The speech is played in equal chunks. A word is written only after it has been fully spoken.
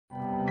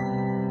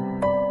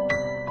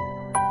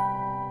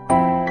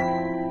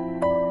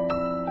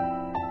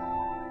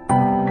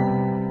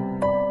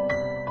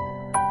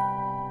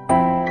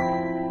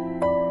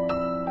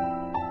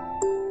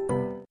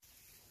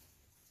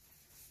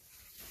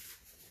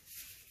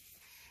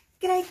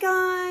Hey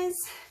guys,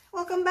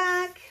 welcome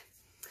back.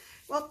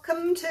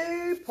 Welcome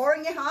to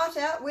Pouring Your Heart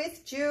Out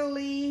with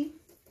Julie.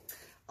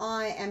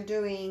 I am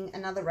doing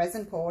another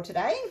resin pour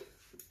today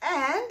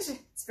and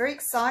it's very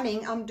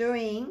exciting. I'm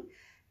doing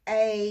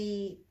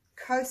a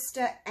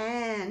coaster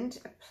and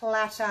a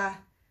platter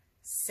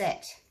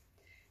set,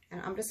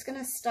 and I'm just going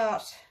to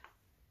start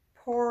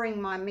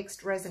pouring my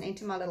mixed resin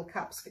into my little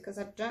cups because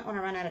I don't want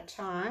to run out of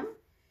time.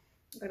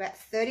 I've got about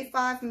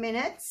 35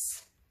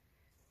 minutes.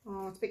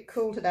 Oh, it's a bit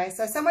cool today.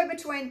 So somewhere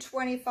between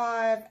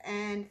 25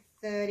 and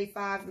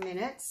 35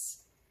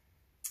 minutes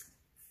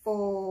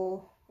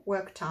for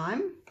work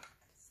time.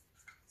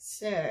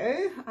 So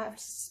I have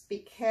to be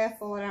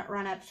careful I don't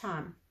run out of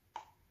time.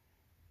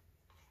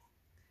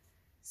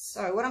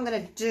 So what I'm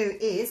going to do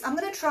is I'm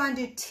going to try and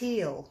do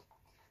teal.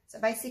 So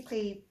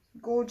basically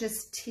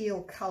gorgeous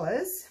teal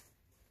colours.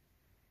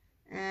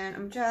 And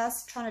I'm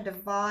just trying to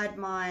divide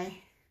my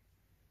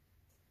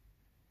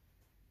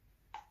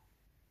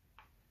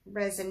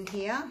resin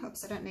here.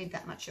 Oops, I don't need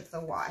that much of the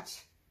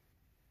white.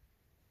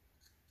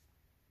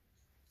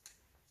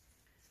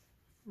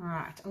 All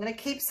right, I'm going to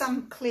keep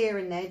some clear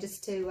in there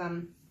just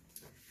to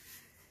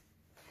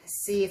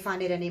see if I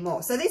need any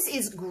more. So this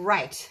is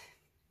great.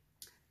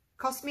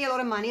 Cost me a lot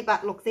of money,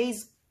 but look,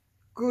 these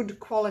good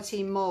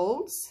quality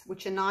molds,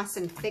 which are nice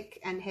and thick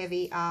and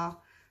heavy, are,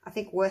 I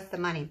think, worth the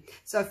money.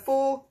 So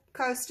 4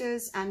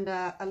 coasters and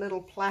a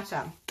little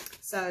platter.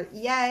 So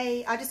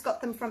yay, I just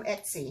got them from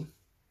Etsy.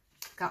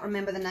 Can't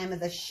remember the name of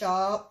the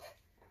shop.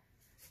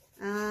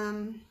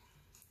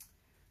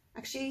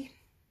 Actually,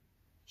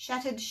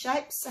 Shattered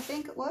Shapes, I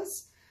think it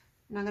was.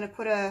 And I'm going to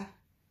put a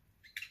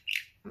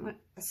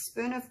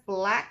spoon of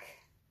black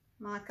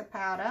mica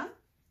powder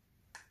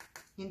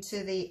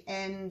into the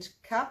end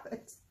cup.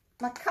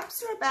 My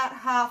cups are about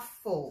half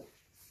full.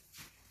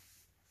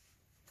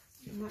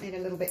 I might need a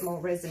little bit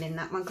more resin in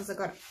that one because I've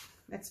got,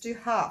 let's do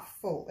half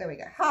full. There we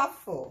go,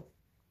 half full.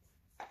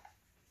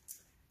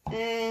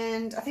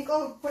 And I think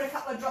I'll put a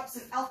couple of drops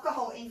of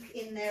alcohol ink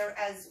in there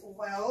as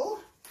well.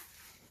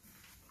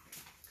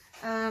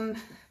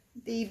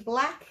 The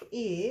black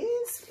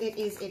is, it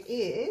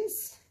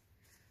is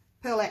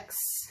Pearl X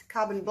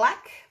Carbon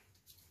Black.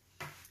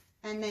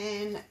 And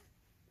then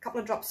a couple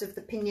of drops of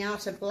the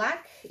Pinata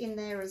Black in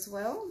there as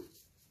well.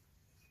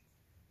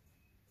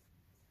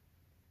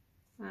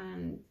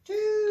 1,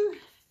 2.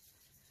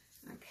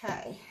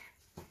 Okay.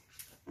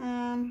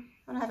 I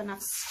don't have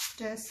enough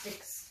stir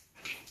sticks.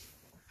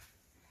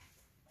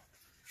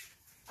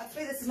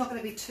 Hopefully this is not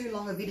going to be too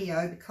long a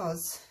video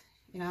because,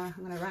 you know,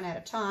 I'm going to run out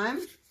of time.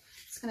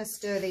 Just going to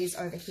stir these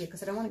over here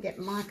because I don't want to get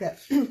mica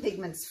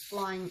pigments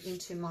flying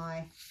into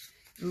my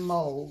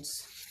molds.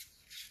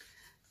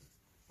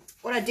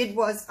 What I did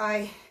was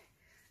I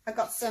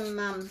got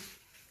some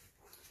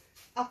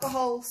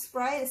alcohol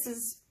spray. This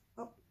is,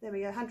 oh, there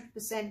we go,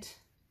 100%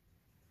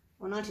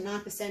 or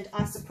 99%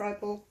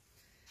 isopropyl.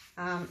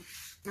 I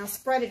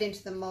sprayed it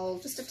into the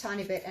mold just a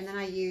tiny bit, and then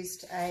I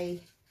used a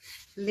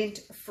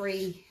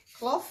lint-free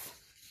cloth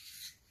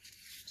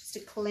just to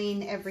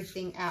clean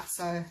everything out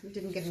so we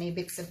didn't get any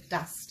bits of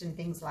dust and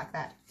things like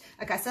that.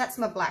 Okay, so that's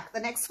my black.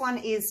 The next one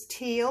is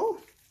teal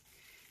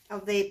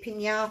of the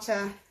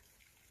Pinata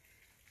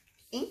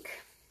ink,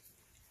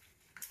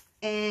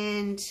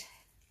 and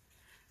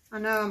I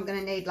know I'm going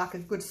to need like a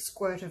good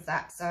squirt of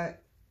that, so I'm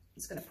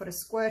just going to put a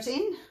squirt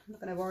in. I'm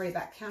not going to worry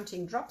about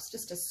counting drops,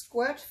 just a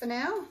squirt for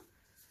now.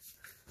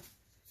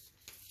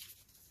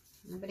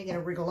 I better get a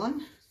wriggle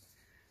on.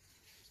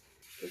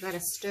 Give that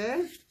a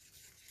stir.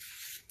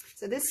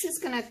 So this is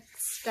going to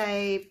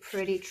stay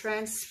pretty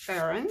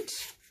transparent.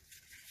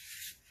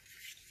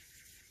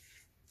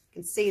 You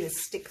can see the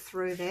stick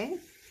through there.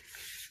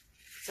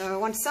 So I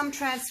want some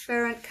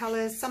transparent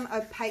colours, some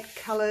opaque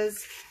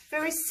colours,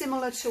 very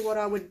similar to what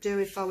I would do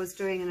if I was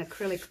doing an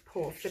acrylic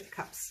pour, flip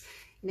cups.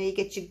 You know, you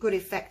get your good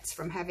effects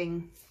from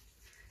having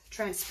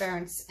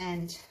transparents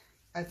and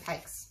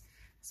opaques.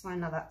 Just want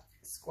another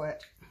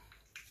squirt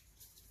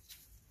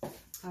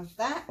of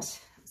that.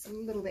 It's a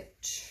little bit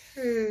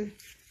too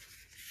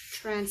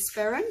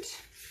transparent.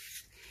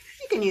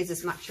 You can use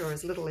as much or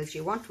as little as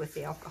you want with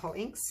the alcohol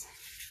inks.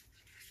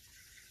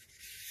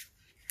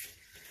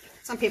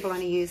 Some people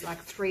only use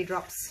like 3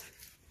 drops.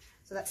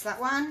 So that's that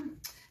one.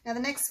 Now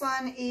the next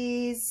one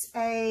is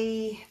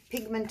a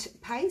pigment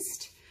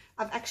paste.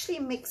 I've actually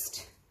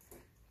mixed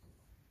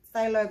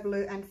phthalo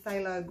blue and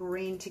phthalo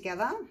green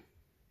together.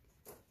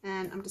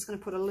 And I'm just going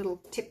to put a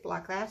little tip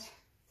like that.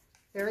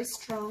 Very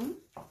strong.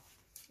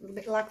 A little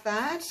bit like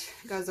that.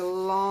 Goes a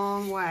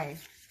long way.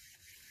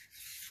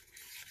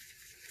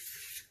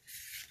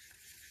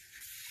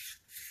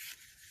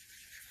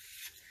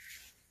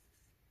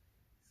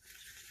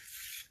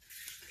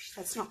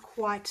 That's not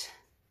quite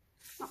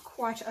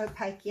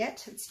opaque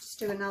yet. Let's just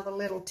do another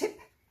little tip.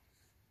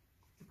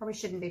 I probably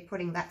shouldn't be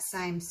putting that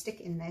same stick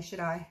in there, should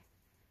I?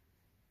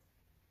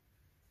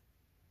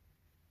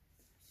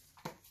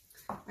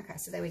 Okay,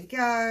 so there we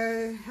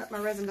go. Hope my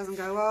resin doesn't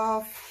go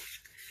off.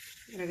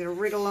 I'm going to get a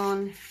wriggle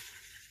on.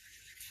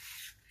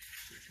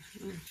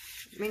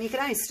 I mean, you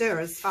can only stir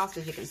as fast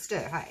as you can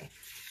stir, hey?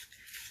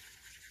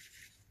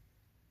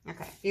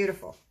 Okay,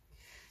 beautiful.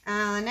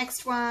 The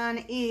next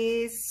one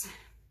is,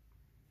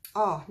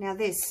 oh, now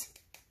this,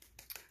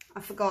 I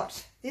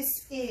forgot.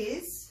 This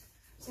is,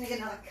 I'm going to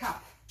get another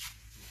cup.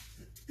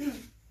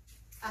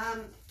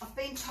 I've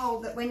been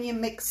told that when you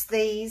mix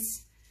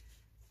these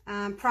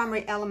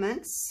primary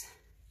elements,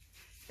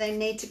 they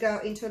need to go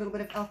into a little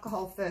bit of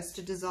alcohol first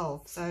to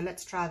dissolve. So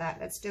let's try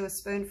that. Let's do a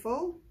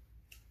spoonful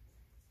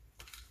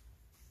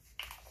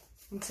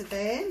into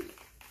there.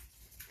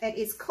 It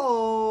is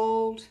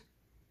called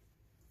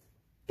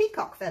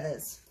peacock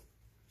feathers,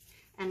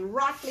 and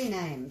rightly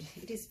named.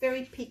 It is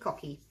very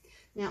peacocky.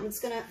 Now I'm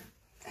just going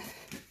to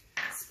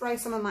spray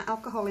some of my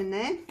alcohol in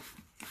there.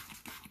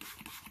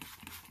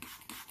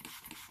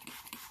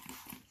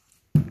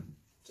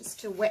 Just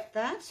to wet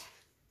that.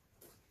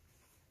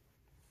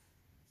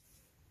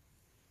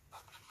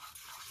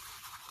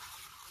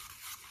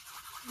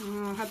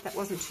 Oh, I hope that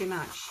wasn't too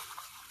much.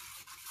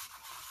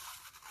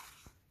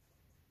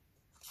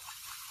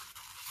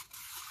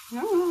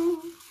 Oh,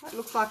 that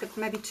looks like it's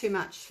maybe too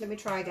much. Let me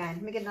try again.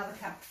 Let me get another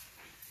cup.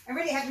 I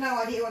really have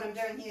no idea what I'm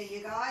doing here,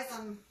 you guys.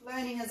 I'm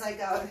learning as I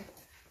go.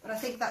 But I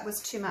think that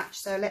was too much,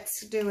 so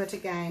let's do it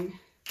again.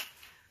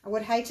 I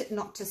would hate it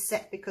not to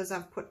set because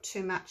I've put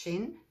too much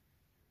in.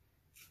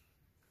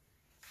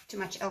 Too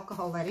much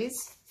alcohol, that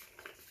is.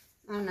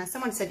 I don't know.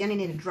 Someone said you only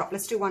need a drop.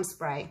 Let's do one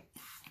spray.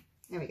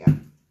 There we go.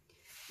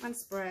 One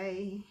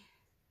spray.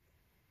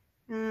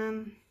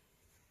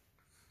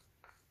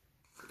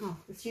 Oh,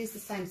 let's use the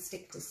same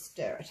stick to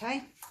stir it,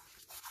 hey?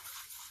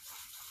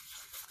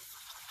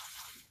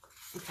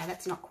 Okay,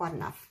 that's not quite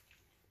enough.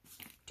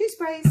 2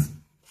 sprays.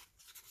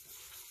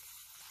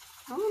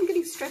 Oh, I'm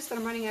getting stressed that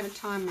I'm running out of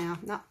time now.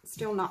 No,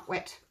 still not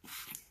wet.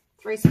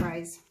 3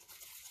 sprays.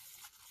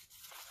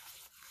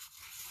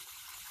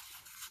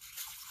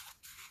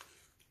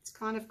 It's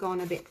kind of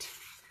gone a bit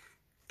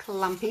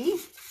clumpy.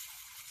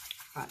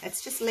 Right,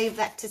 let's just leave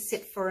that to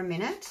sit for a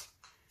minute.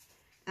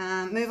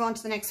 Move on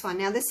to the next one.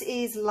 Now this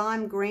is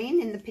lime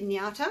green in the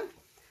Pinata.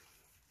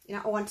 You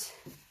know, I want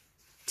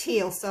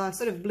teal, so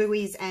sort of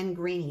blueies and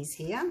greenies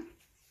here.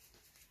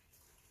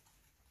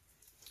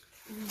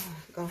 Oh,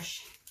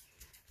 gosh,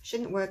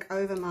 shouldn't work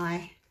over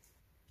my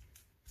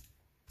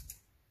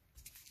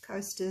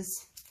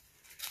coasters.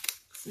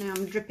 So now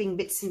I'm dripping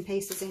bits and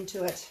pieces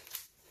into it.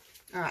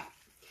 All right,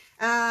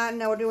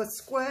 now we'll do a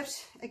squirt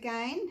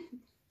again.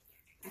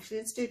 Actually,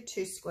 let's do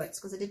 2 squirts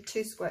because I did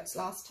 2 squirts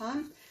last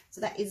time. So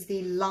that is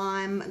the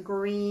lime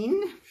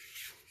green.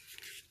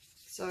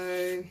 So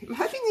I'm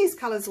hoping these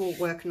colours will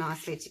work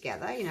nicely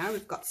together. You know,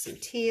 we've got some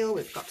teal,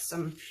 we've got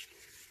some,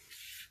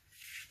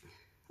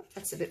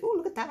 that's a bit, oh,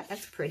 look at that,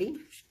 that's pretty.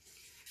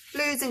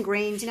 Blues and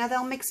greens, you know,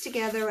 they'll mix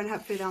together and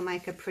hopefully they'll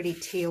make a pretty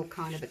teal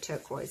kind of a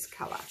turquoise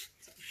colour.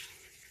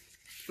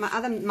 My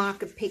other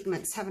marker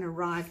pigments haven't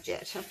arrived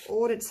yet. I've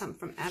ordered some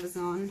from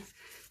Amazon.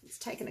 It's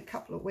taken a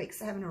couple of weeks.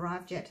 They haven't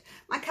arrived yet.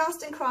 My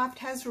Castin Craft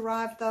has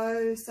arrived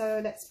though,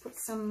 so let's put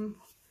some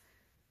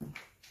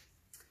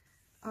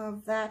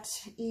of that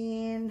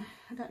in.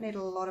 I don't need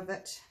a lot of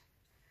it.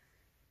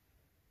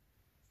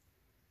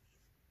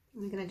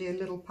 I'm going to do a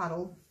little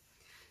puddle,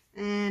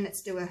 and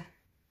let's do a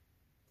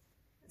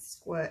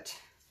squirt.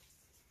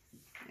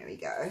 There we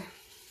go.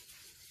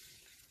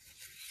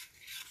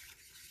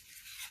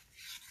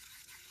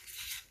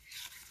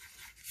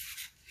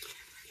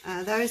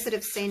 Those that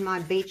have seen my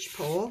beach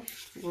pour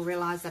will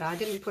realise that I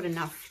didn't put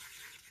enough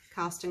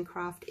Castin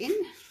Craft in.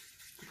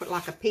 I put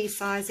like a pea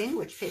size in,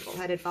 which people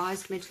had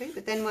advised me to,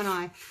 but then when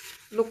I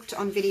looked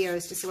on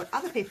videos to see what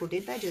other people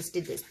did, they just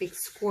did this big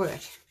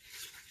squirt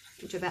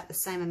into about the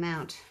same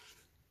amount.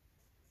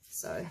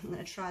 So I'm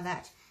going to try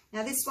that.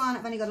 Now this one,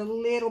 I've only got a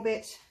little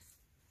bit.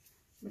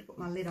 I'm going to put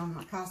my lid on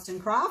my Castin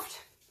Craft.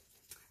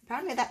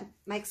 Apparently that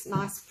makes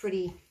nice,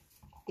 pretty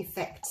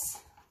effects.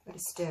 Got to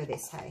stir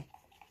this, hey.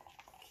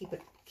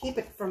 Keep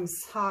it from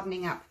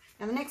hardening up.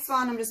 Now the next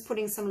one, I'm just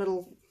putting some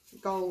little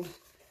gold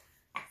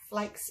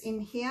flakes in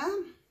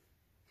here.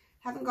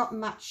 Haven't got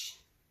much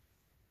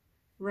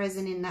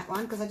resin in that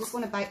one because I just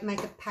want to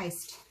make a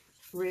paste,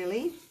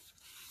 really.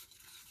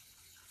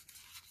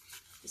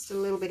 Just a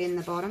little bit in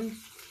the bottom.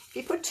 If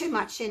you put too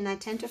much in, they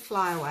tend to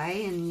fly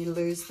away and you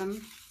lose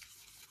them.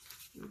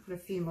 I'll put a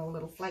few more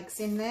little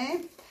flakes in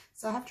there.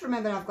 So I have to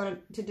remember I've got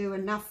to do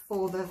enough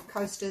for the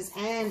coasters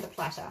and the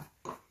platter.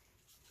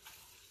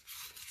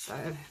 So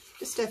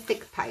just a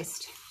thick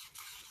paste.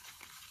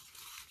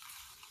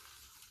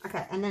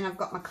 Okay, and then I've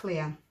got my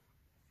clear.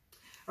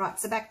 Right,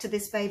 so back to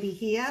this baby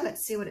here.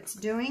 Let's see what it's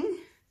doing.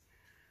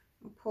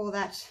 I'll pour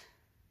that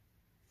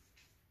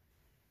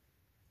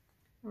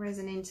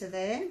resin into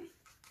there.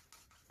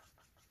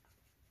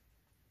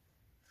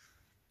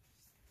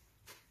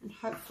 And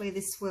hopefully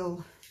this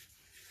will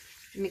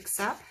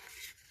mix up.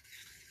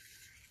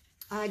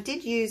 I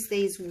did use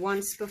these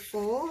once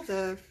before,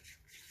 the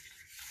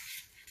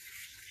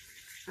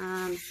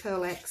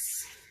Pearl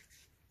X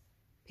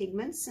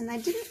pigments, and they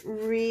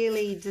didn't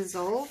really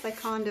dissolve. They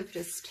kind of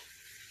just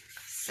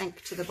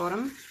sank to the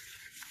bottom.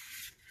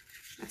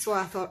 That's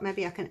why I thought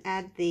maybe I can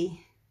add the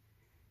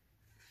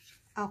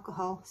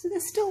alcohol. So they're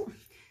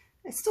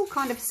still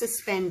kind of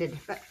suspended,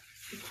 but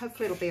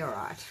hopefully it'll be all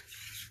right.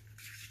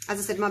 As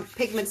I said, my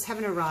pigments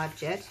haven't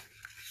arrived yet.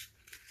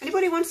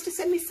 Anybody wants to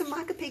send me some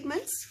mica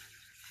pigments,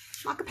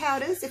 mica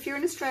powders, if you're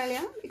in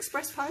Australia,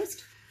 express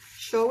post,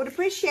 sure would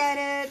appreciate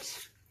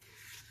it.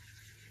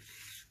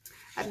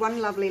 I had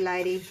one lovely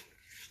lady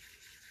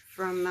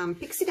from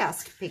Pixie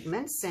Dust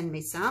Pigments send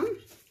me some.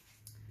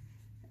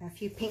 A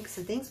few pinks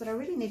and things, but I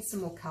really need some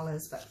more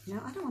colours. But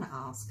no, I don't want to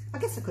ask. I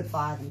guess I could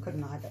buy them,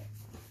 couldn't I? But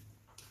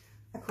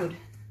I could.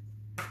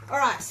 All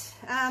right,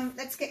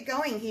 let's get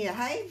going here,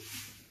 hey?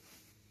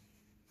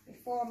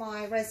 Before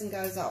my resin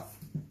goes off.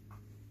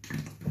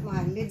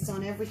 My lid's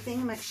on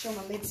everything. Make sure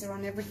my lids are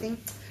on everything.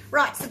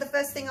 Right, so the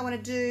first thing I want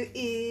to do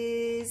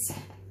is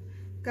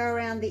go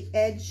around the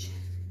edge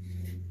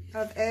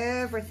of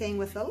everything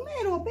with a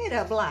little bit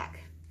of black.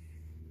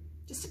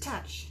 Just a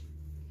touch.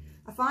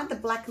 I find the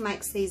black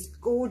makes these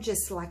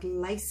gorgeous like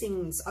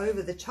lacings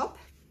over the top.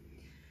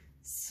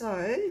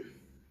 So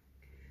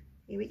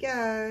here we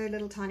go, a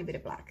little tiny bit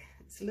of black,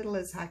 as little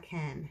as I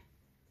can.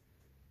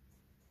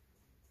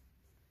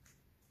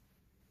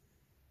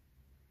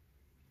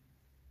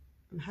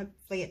 And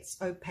hopefully it's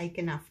opaque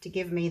enough to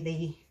give me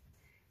the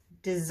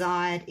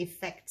desired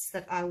effects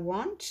that I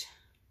want.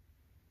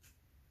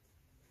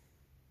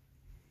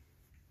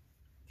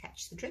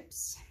 Catch the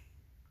drips.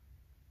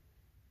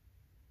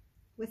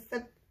 With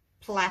the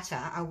platter,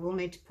 I will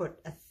need to put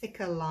a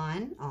thicker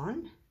line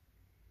on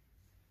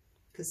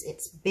because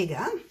it's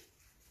bigger.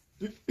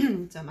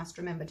 So I must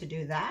remember to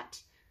do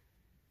that.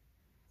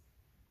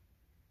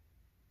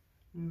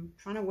 I'm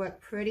trying to work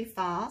pretty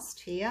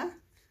fast here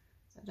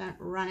so I don't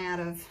run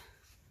out of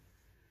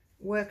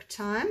work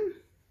time.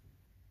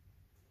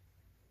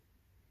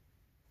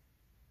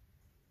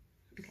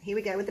 Okay, here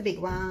we go with the big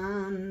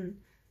one.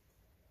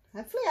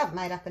 Hopefully I've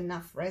made up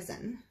enough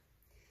resin.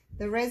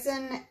 The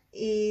resin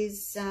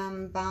is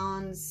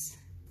Barnes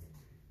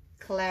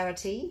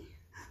Clariti.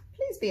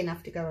 Please be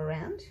enough to go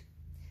around.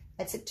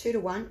 It's a 2 to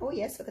 1. Oh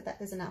yes, look at that,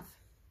 there's enough.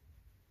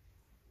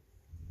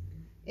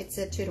 It's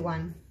a 2 to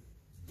 1.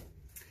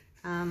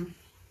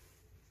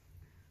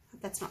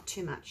 That's not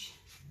too much.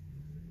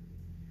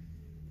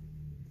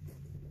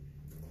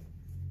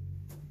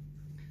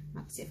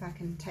 Let's see if I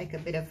can take a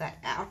bit of that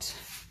out.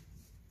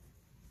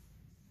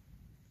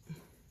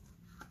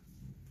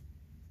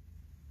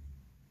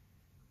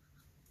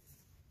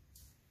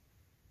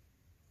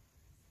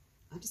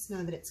 I just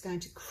know that it's going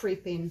to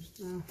creep in.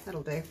 Oh,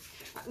 that'll do.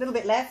 A little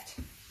bit left.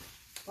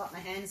 Wipe my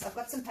hands. I've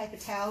got some paper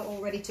towel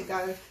all ready to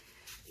go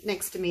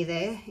next to me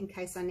there in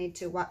case I need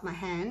to wipe my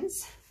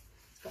hands.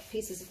 I've got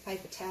pieces of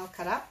paper towel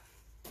cut up.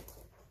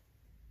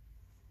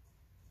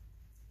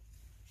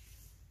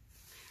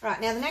 All right,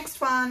 now the next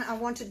one I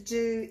want to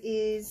do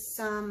is,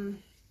 oh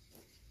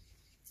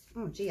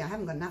gee, I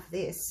haven't got enough of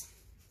this.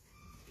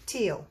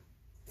 Teal.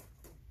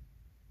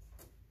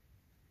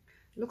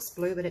 Looks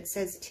blue, but it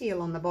says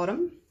teal on the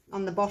bottom,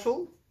 on the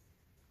bottle.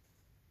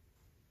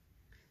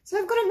 So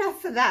I've got enough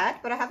for that,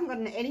 but I haven't got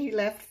any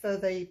left for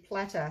the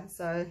platter.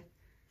 So,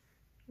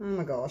 oh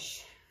my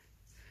gosh.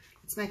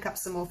 Let's make up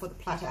some more for the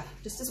platter.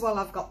 Just as well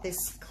I've got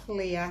this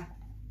clear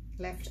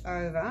left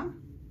over.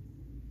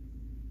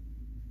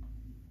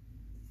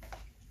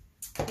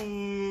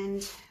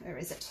 And where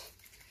is it?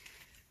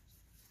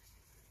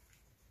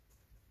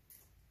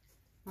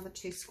 Another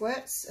 2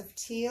 squirts of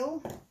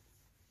teal.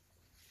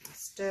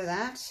 Stir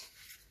that.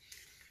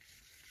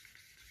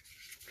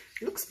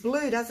 Looks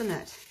blue, doesn't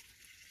it?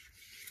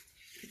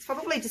 It's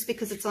probably just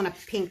because it's on a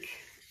pink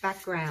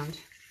background.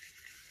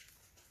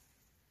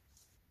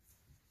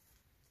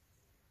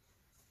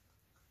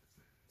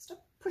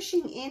 Stop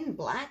pushing in,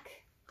 black.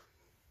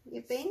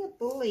 You're being a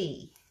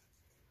bully.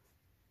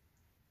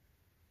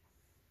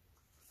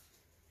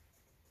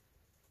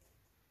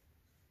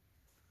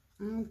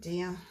 Oh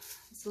dear,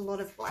 there's a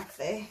lot of black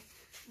there.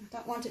 I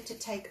don't want it to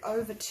take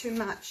over too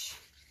much.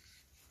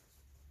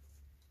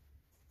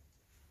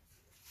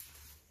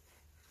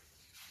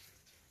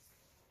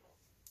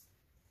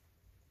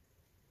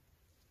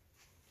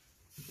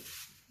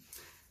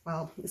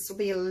 Well, this will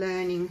be a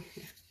learning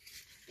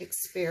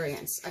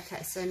experience.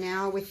 Okay, so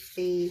now with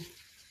the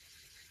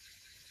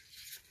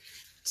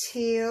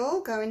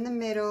teal, go in the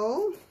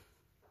middle.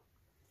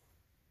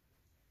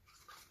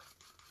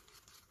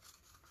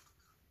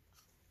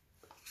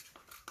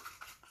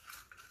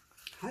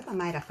 I hope I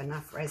made up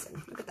enough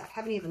resin. Look at that,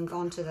 haven't even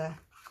gone to the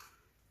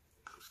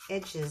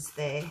edges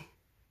there.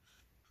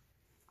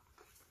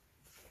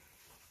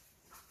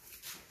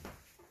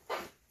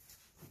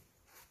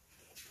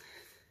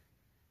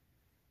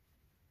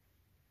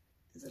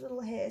 There's a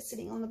little hair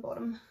sitting on the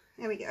bottom.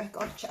 There we go,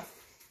 gotcha.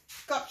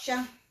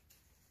 Gotcha.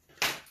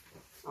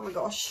 Oh my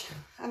gosh,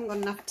 I haven't got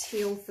enough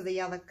teal for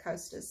the other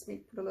coasters. Let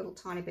me put a little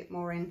tiny bit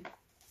more in.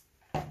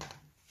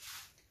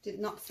 Did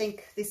not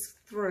think this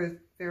through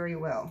very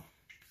well.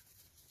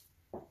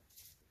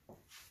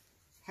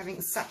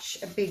 Having such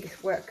a big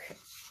work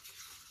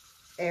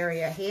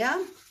area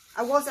here.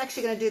 I was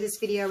actually going to do this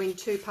video in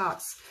 2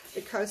 parts,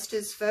 the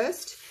coasters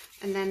first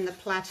and then the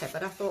platter,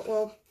 but I thought,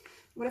 well,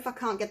 what if I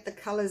can't get the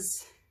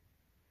colours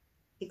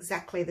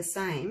exactly the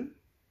same?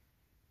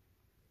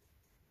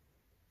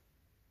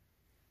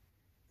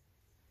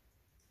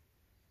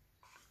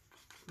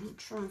 I'll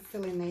try and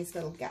fill in these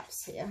little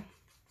gaps here.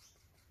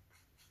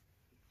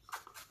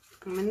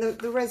 I mean,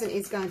 the resin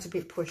is going to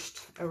be pushed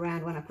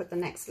around when I put the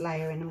next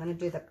layer in. I'm going to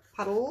do the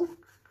puddle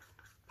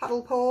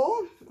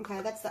pour.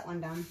 Okay, that's that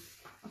one done.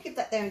 I'll keep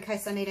that there in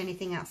case I need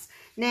anything else.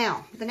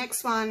 Now, the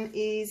next one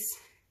is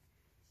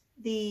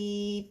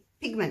the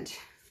pigment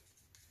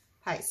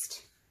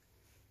paste.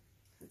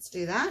 Let's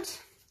do that.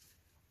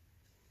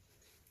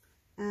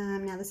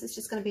 Now, this is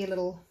just going to be a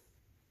little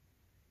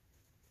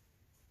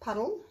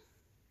puddle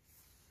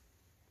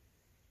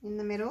in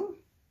the middle.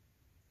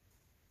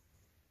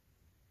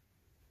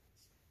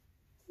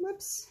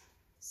 Whoops,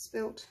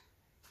 spilt.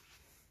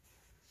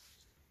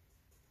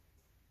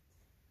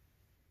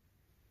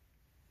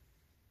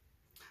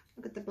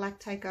 Look at the black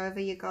take over,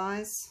 you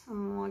guys. Oh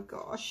my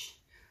gosh.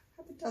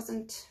 Hope it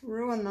doesn't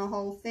ruin the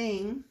whole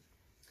thing.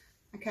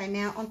 Okay,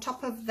 now on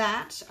top of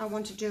that, I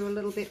want to do a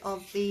little bit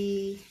of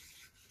the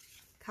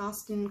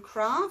Castin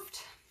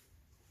Craft.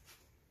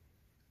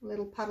 A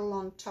little puddle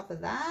on top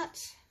of that.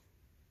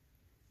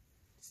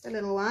 Just a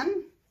little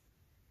one.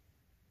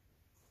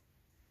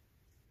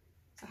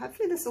 So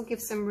hopefully this will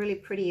give some really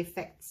pretty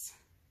effects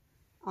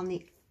on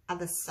the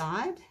other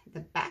side, the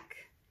back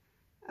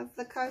of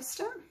the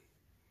coaster.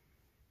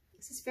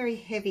 This is very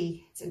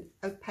heavy. It's an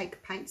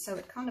opaque paint, so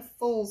it kind of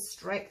falls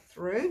straight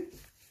through.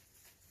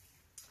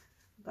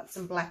 I've got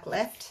some black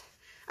left.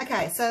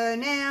 Okay, so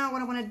now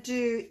what I want to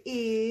do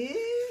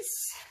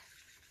is,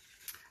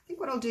 I think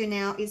what I'll do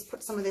now is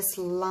put some of this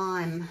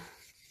lime.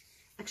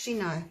 Actually,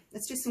 no,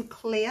 let's do some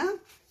clear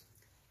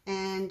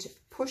and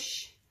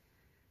push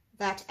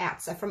that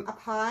out. So from up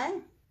high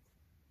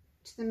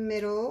to the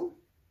middle,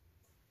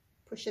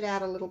 push it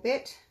out a little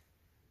bit.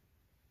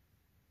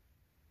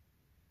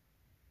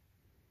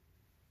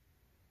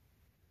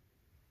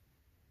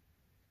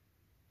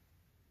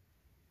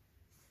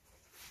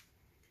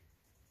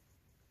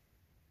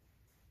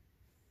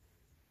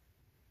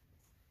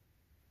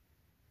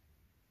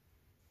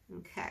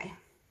 Okay.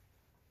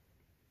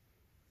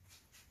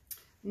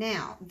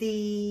 Now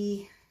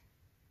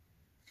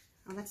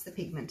that's the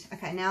pigment.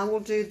 Okay, now we'll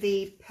do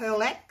the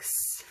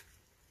Pearl-X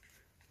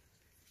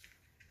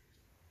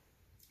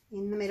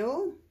in the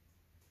middle.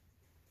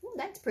 Oh,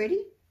 that's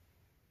pretty.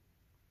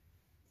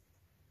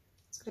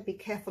 Just got to be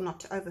careful not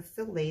to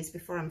overfill these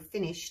before I'm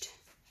finished.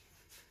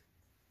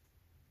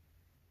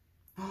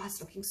 Oh, it's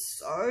looking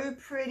so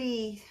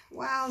pretty.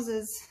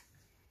 Wowzers.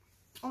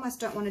 Almost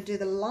don't want to do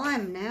the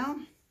lime now.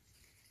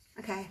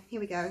 Okay, here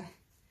we go.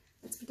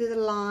 Let's do the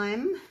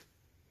lime.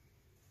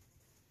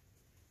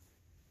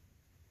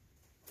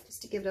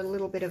 Just to give it a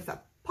little bit of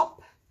a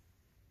pop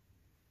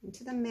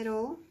into the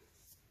middle.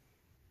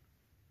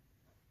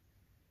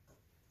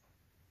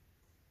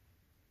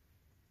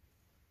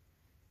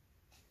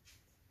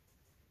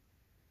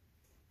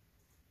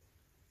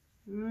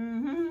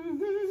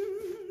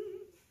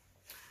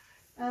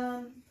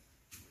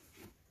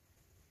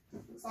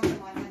 Looks like I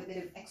might have a bit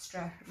of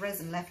extra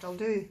resin left. I'll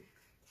do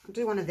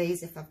one of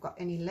these if I've got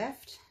any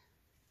left.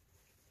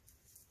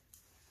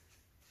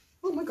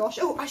 Oh my gosh.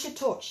 Oh, I should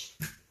torch.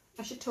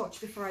 I should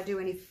torch before I do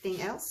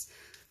anything else.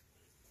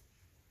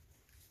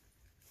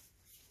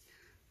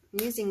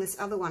 I'm using this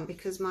other one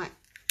because my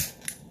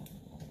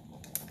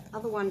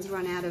other one's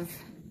run out of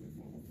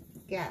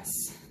gas,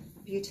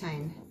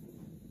 butane.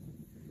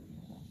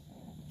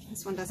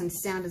 This one doesn't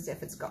sound as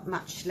if it's got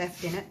much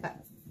left in it, but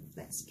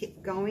let's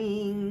keep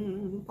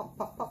going. Pop,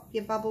 pop, pop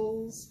your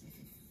bubbles.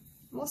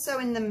 I'm also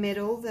in the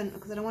middle, then,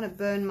 because I don't want to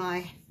burn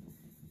my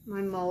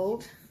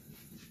mold.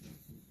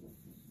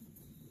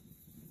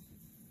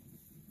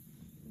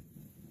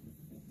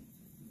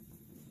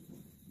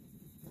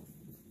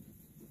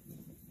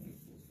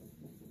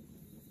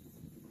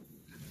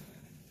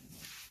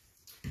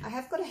 I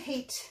have got a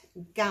heat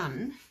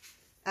gun,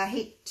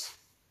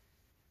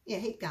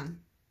 heat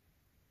gun,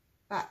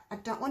 but I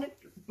don't want it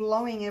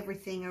blowing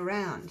everything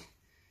around.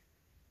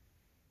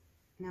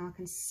 Now I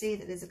can see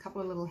that there's a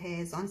couple of little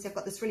hairs on. See, I've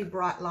got this really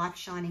bright light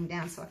shining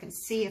down so I can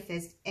see if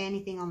there's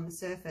anything on the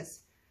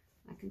surface.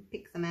 I can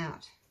pick them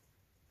out.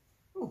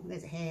 Oh,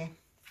 there's a hair.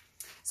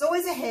 It's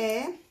always a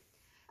hair.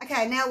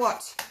 Okay, now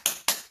what?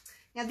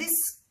 Now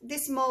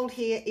this mold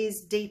here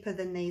is deeper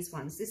than these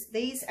ones.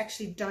 These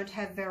actually don't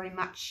have very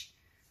much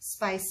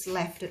space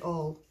left at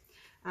all.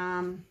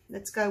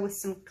 Let's go with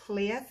some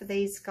clear for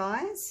these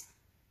guys.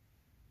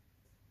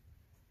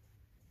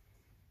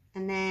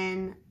 And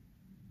then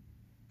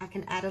I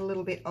can add a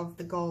little bit of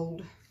the gold.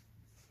 And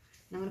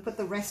I'm going to put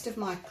the rest of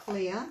my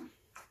clear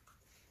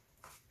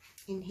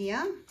in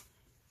here.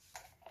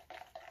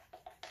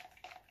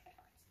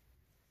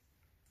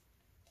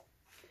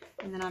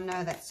 And then I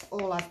know that's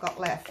all I've got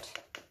left.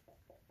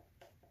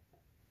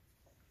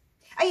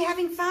 Are you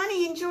having fun? Are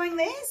you enjoying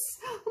this?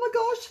 Oh my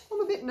gosh, I'm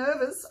a bit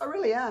nervous. I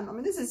really am. I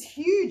mean, this is a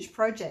huge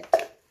project.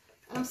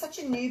 And I'm such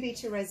a newbie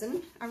to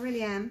resin. I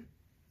really am.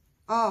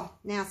 Oh,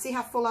 now see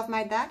how full I've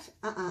made that?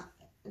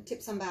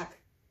 Tip some back.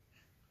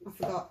 I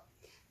forgot.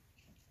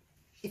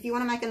 If you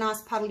want to make a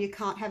nice puddle, you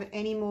can't have it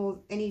any more,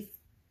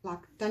 like,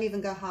 don't even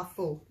go half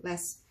full,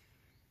 less.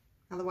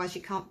 Otherwise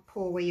you can't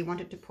pour where you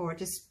want it to pour. It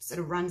just sort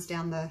of runs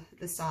down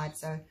the side.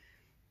 So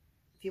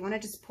if you want to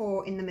just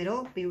pour in the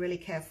middle, be really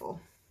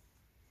careful.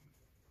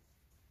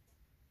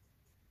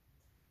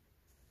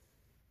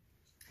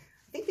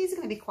 I think these are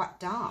going to be quite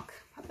dark.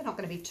 I hope they're not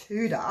going to be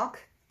too dark.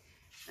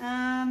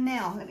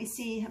 Now, let me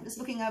see. I'm just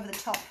looking over the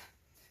top.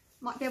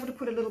 Might be able to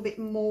put a little bit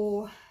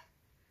more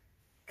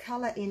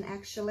colour in,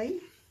 actually.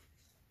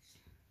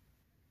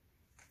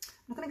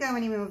 I'm not going to go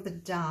anywhere with the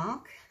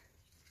dark.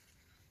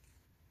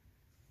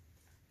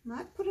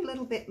 Might put a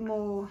little bit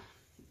more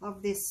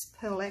of this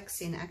Pearl X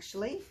in,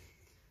 actually.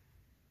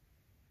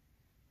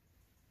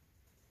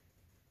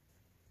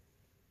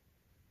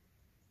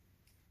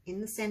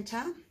 In the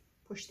centre.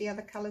 Push the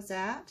other colours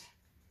out.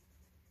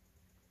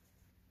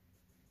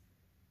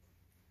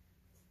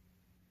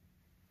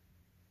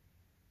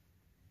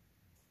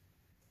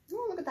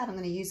 Oh, look at that. I'm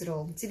going to use it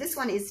all. See, this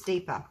one is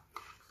deeper.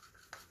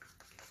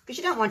 Because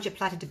you don't want your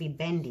platter to be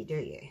bendy, do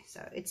you?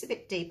 So it's a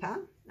bit deeper.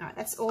 All right,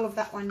 that's all of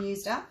that one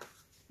used up.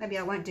 Maybe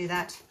I won't do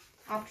that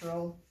after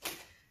all.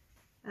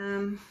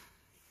 So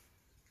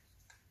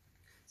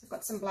I've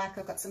got some black.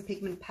 I've got some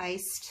pigment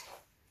paste.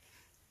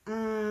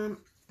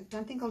 I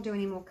don't think I'll do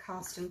any more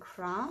Castin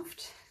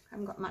Craft. I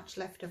haven't got much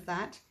left of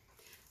that.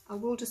 I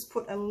will just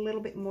put a little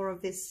bit more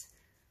of this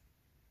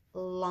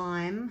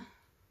lime.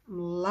 I'm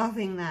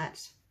loving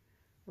that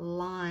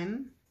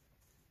lime.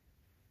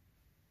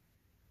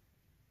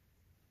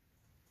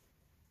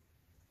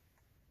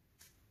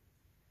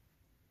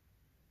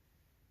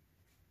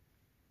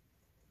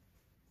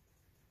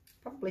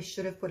 Probably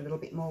should have put a little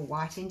bit more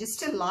white in just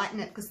to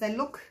lighten it, because they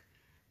look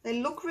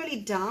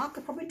really dark.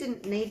 I probably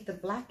didn't need the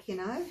black, you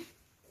know.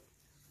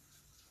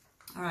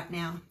 All right,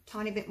 now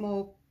tiny bit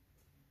more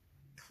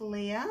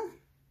clear,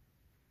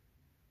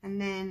 and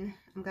then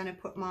I'm going to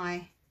put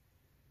my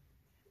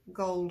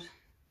gold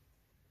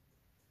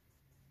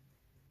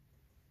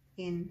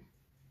in.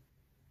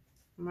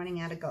 I'm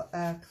running out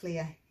of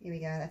clear. Here we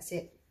go. That's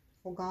it.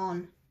 All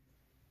gone.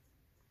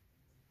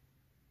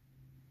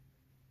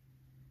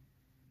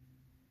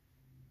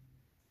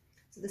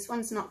 So this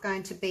one's not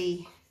going to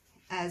be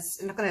as,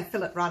 I'm not going to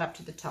fill it right up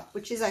to the top,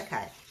 which is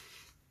okay.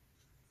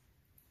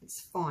 It's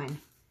fine.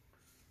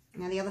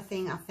 Now the other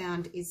thing I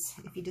found is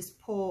if you just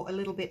pour a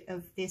little bit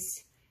of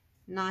this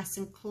nice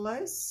and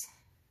close,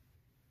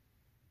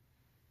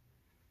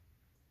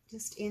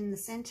 just in the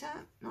center,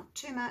 not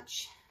too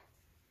much.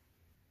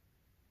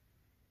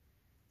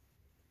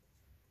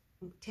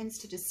 It tends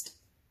to just,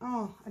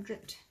 oh, I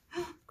dripped.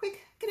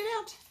 Quick, get it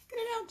out, get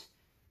it out.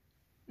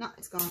 No,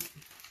 it's gone.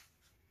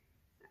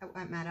 It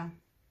won't matter.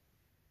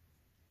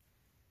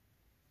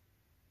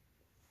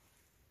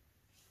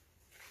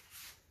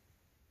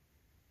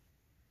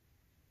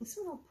 This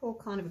one I'll pour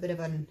kind of a bit of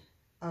an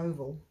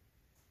oval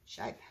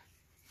shape.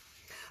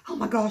 Oh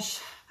my gosh,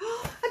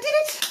 I did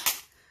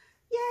it!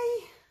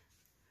 Yay!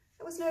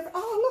 That was nerve.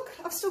 Oh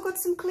look, I've still got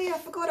some clear. I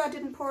forgot I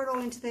didn't pour it all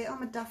into there.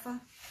 I'm a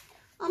duffer.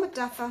 I'm a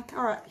duffer.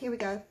 All right, here we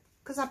go.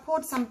 Because I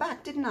poured some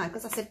back, didn't I?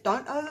 Because I said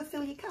don't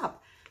overfill your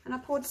cup. And I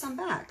poured some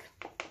back.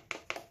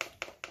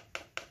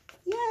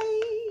 Yay!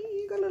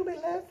 You got a little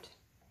bit left.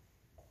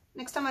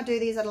 Next time I do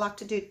these, I'd like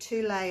to do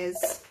 2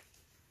 layers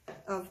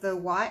of the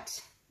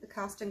white, the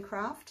Castin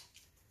Craft.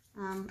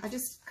 I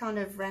just kind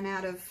of ran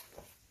out of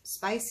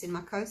space in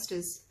my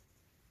coasters.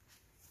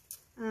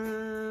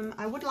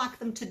 I would like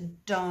them to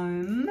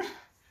dome.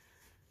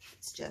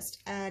 Let's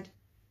just add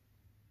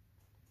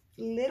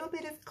a little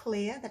bit of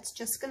clear. That's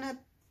just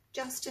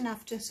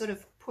enough to sort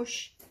of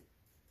push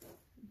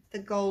the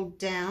gold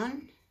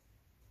down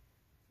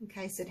in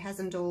case it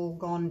hasn't all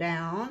gone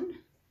down.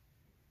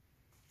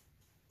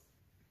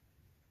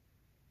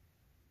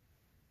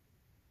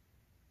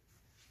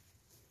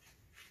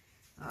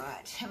 All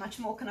right, how much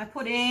more can I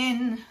put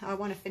in? I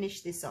want to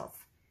finish this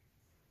off.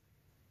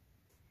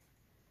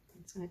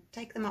 I'm just going to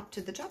take them up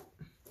to the top.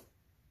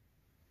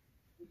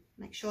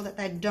 Make sure that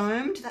they're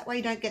domed. That way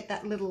you don't get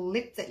that little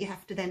lip that you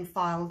have to then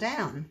file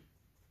down.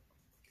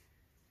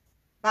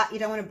 But you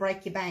don't want to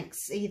break your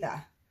banks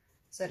either,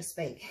 so to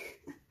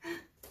speak.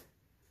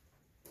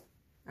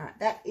 All right,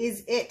 that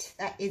is it.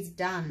 That is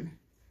done.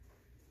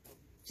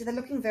 So they're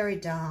looking very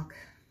dark.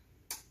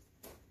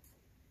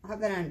 I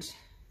hope they don't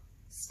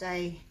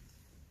stay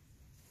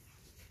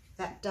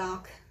that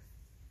dark.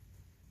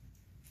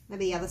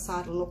 Maybe the other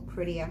side will look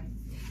prettier.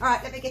 All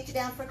right, let me get you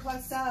down for a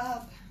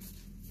close-up.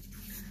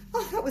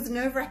 Oh, that was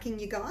nerve-wracking,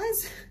 you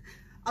guys.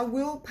 I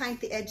will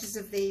paint the edges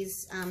of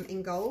these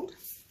in gold.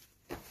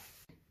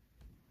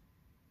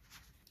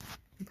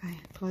 Okay,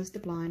 close the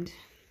blind.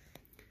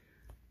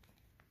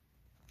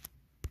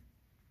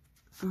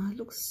 Oh, it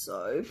looks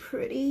so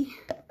pretty.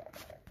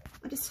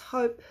 I just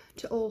hope,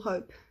 all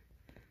hope,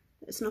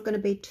 that it's not going to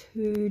be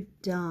too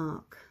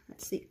dark.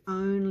 That's the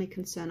only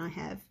concern I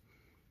have.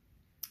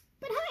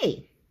 But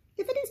hey,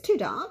 if it is too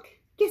dark,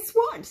 guess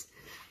what?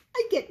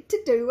 I get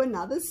to do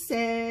another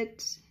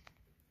set.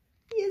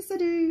 Yes, I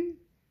do.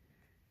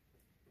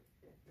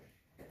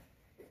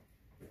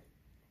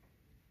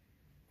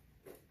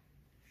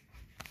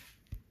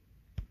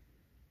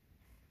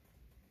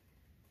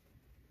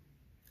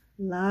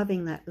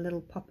 Loving that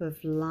little pop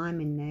of lime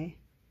in there.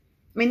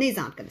 I mean, these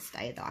aren't going to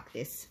stay like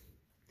this.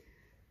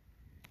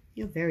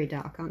 You're very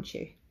dark, aren't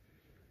you?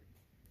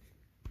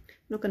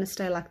 Not going to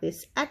stay like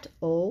this at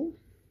all.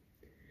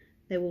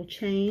 They will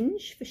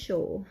change for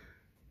sure.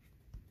 I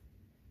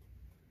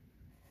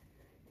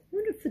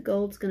wonder if the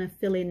gold's going to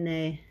fill in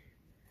there.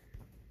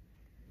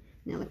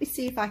 Now let me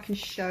see if I can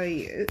show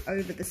you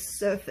over the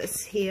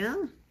surface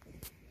here.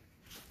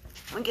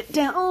 I'll get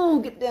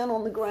down, get down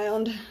on the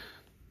ground.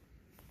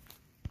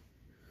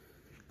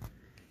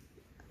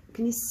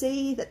 Can you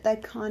see that they're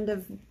kind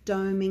of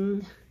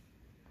doming,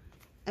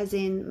 as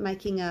in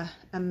making a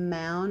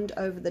mound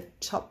over the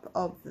top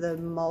of the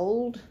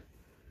mold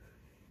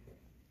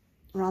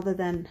rather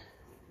than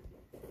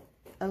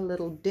a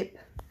little dip?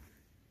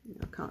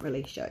 I can't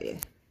really show you.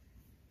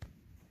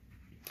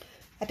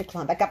 Had to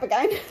climb back up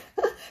again.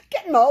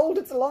 Getting old,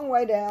 it's a long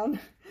way down.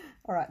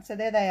 All right, so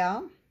there they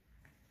are.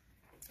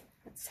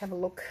 Let's have a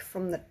look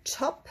from the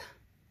top.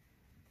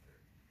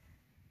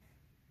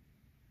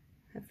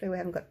 Hopefully we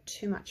haven't got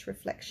too much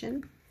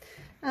reflection.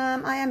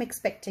 I am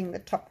expecting the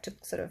top to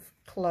sort of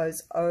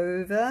close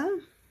over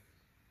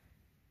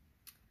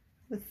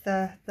with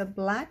the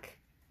black.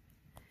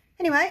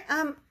 Anyway,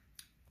 I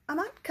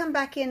might come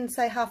back in,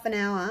 say, half an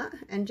hour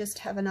and just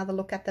have another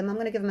look at them. I'm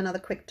going to give them another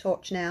quick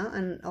torch now,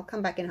 and I'll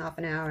come back in half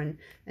an hour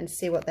and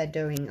see what they're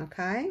doing,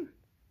 okay?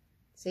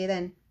 See you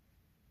then.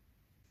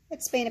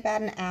 It's been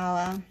about an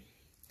hour,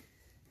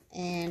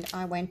 and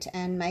I went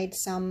and made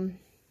some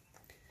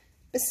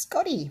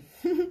biscotti.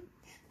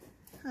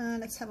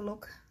 Let's have a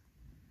look.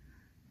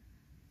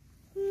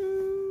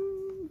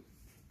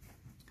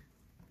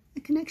 I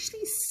can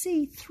actually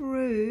see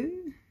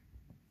through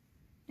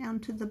down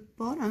to the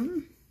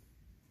bottom.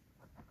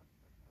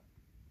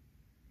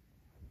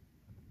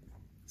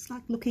 It's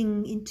like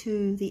looking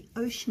into the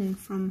ocean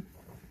from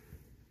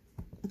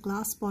a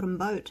glass bottom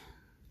boat.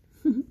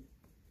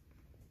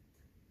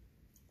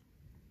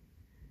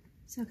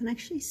 So I can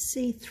actually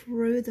see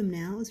through them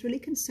now. I was really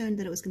concerned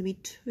that it was going to be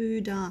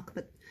too dark,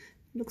 but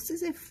it looks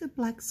as if the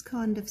black's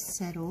kind of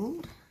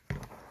settled.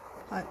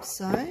 Hope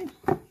so.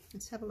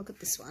 Let's have a look at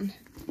this one.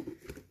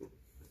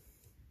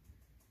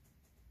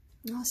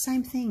 Oh,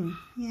 same thing.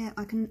 Yeah,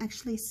 I can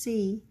actually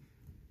see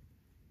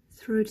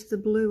through to the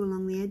blue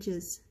along the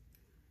edges.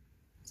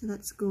 So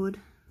that's good.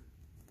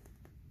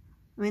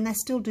 I mean, they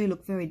still do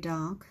look very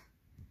dark.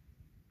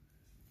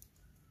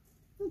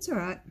 That's all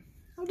right.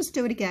 I'll just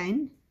do it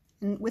again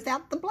and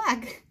without the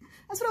black.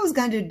 That's what I was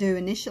going to do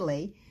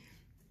initially.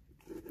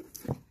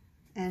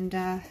 And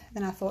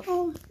then I thought,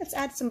 oh, let's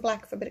add some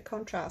black for a bit of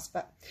contrast.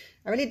 But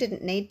I really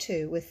didn't need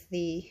to with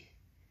the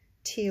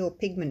teal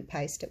pigment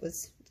paste.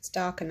 It's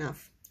dark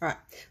enough. All right,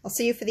 I'll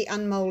see you for the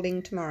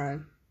unmolding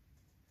tomorrow.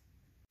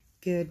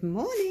 Good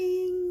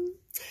morning.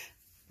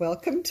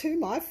 Welcome to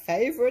my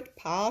favourite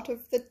part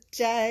of the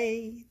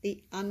day,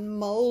 the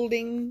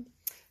unmolding.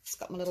 Just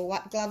got my little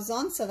white gloves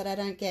on so that I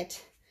don't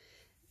get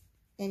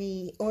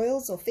any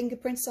oils or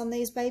fingerprints on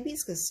these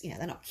babies because, you know,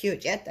 they're not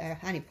cured yet. I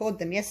only poured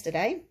them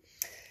yesterday.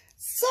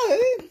 So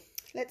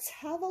let's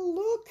have a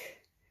look.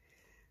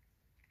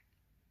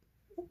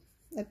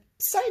 They're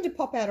starting to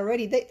pop out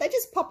already. They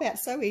just pop out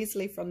so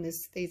easily from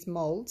these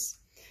molds.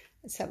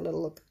 Let's have a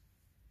little look.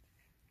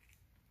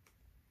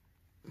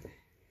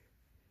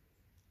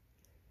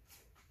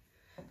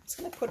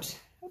 I'm going to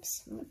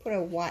put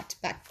a white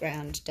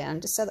background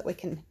down just so that we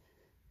can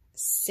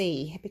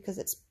see, because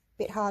it's a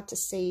bit hard to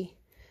see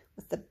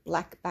with the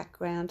black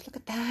background. Look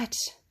at that.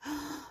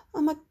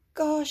 Oh my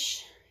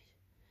gosh.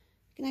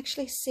 You can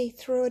actually see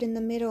through it in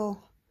the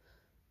middle.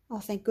 Oh,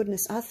 thank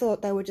goodness. I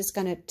thought they were just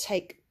going to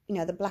take, you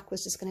know, the black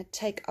was just going to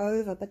take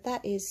over, but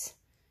that is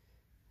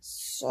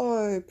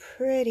so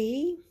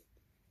pretty.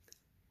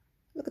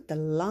 Look at the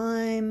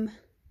lime.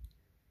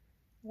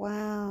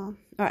 Wow.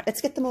 All right,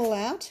 let's get them all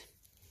out.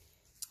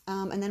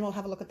 And then we'll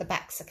have a look at the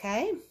backs,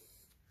 okay?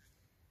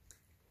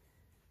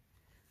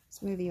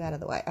 Let's move you out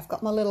of the way. I've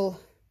got my little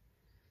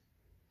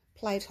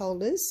plate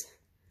holders,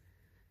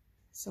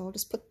 so I'll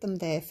just put them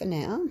there for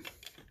now.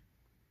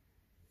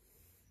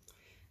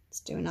 Let's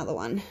do another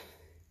one.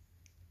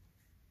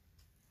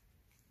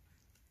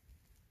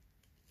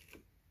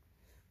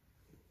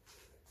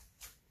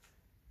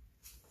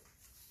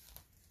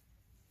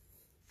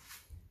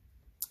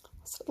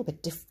 It's a little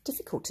bit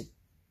difficult to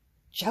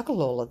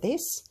juggle all of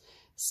this.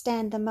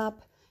 Stand them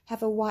up,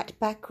 have a white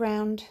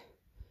background.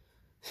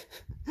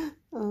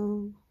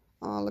 Oh,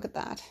 look at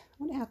that. I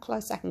wonder how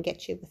close I can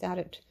get you without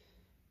it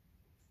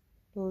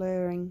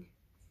blurring.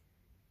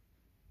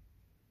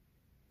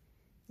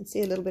 You can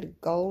see a little bit of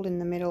gold in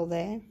the middle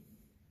there.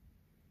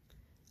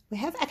 We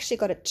have actually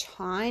got a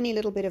tiny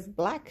little bit of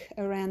black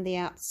around the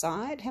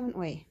outside, haven't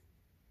we?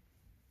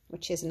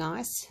 Which is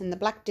nice. And the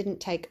black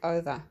didn't take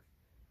over.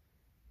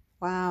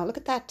 Wow, look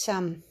at that.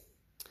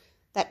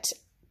 that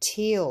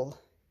teal.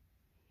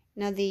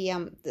 Now the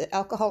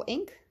alcohol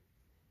ink,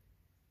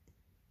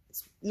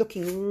 it's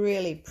looking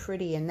really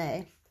pretty in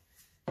there.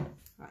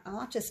 Right,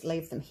 I'll just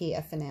leave them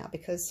here for now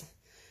because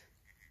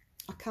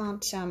I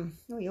can't,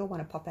 oh, you all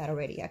want to pop out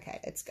already. Okay,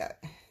 let's go.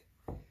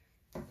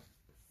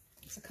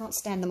 So I can't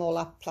stand them all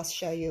up plus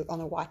show you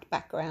on a white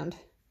background.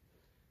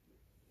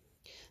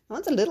 That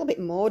one's a little bit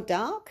more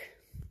darker,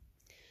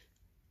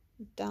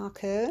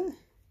 a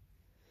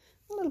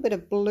little bit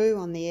of blue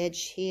on the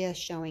edge here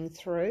showing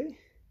through,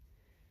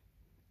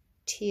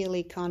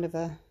 tealy kind of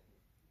a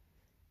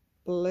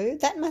blue.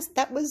 That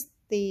was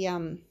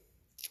the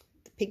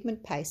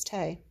pigment paste,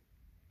 hey.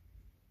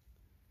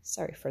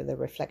 Sorry for the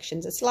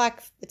reflections. It's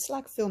like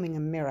filming a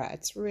mirror.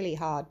 It's really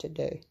hard to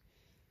do.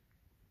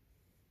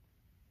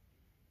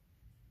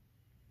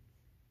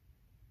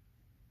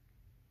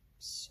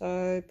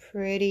 So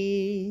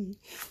pretty.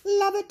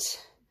 Love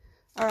it.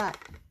 All right,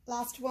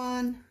 last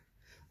one.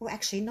 Well,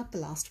 actually not the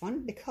last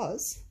one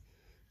because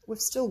we've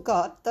still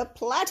got the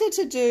platter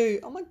to do.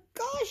 Oh my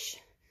gosh.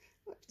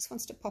 It just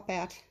wants to pop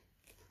out.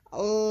 I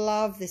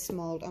love this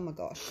mold. Oh my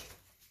gosh.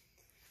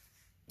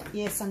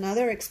 Yes, I know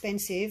they're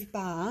expensive,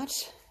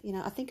 but you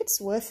know, I think it's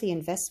worth the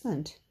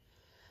investment.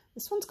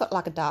 This one's got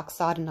like a dark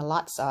side and a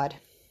light side.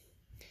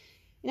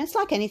 You know, it's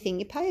like anything.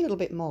 You pay a little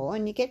bit more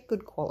and you get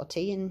good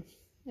quality and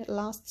it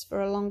lasts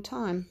for a long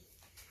time.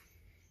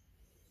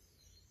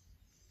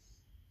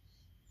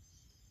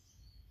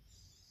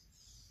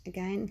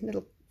 Again,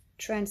 little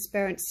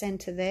transparent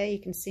center there. You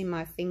can see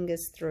my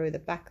fingers through the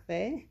back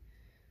there.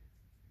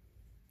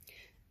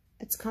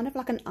 It's kind of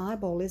like an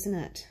eyeball, isn't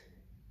it?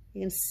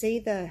 You can see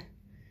the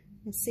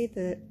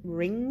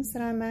rings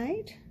that I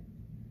made.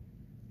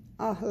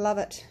 Oh, love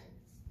it.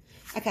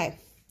 Okay,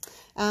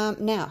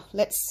 now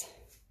let's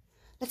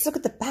look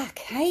at the back,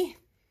 hey?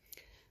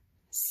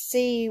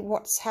 See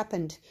what's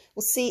happened.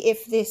 We'll see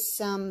if this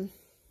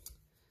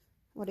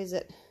what is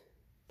it?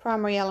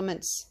 Primary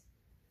elements.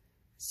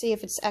 See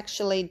if it's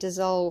actually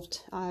dissolved.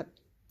 I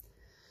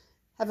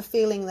have a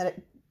feeling that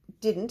it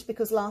didn't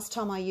because last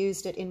time I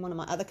used it in one of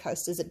my other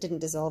coasters, it didn't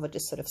dissolve. It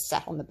just sort of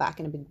sat on the back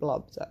in a big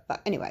blob. So,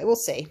 but anyway, we'll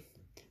see.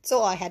 It's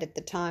all I had at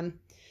the time.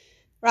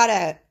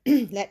 Righto,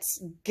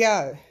 let's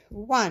go.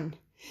 1,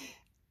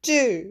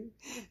 2,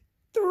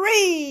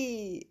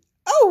 3.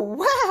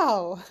 Oh,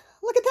 wow.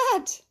 Look at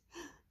that.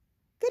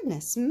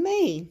 Goodness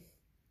me.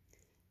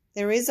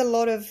 There is a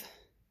lot of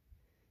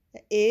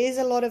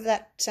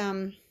that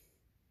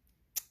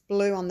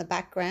blue on the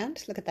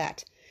background. Look at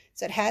that.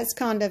 So it has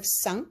kind of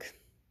sunk.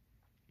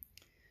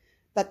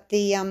 But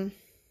the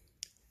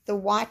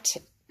white,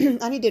 I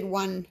only did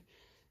one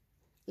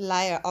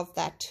layer of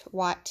that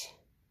white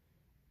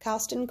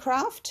Castin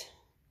Craft.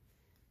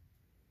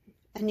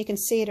 And you can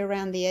see it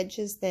around the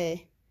edges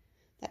there.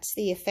 That's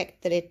the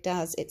effect that it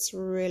does. It's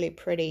really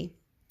pretty.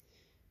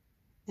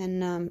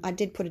 And I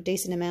did put a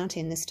decent amount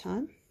in this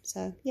time.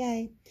 So,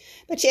 yay.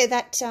 But yeah,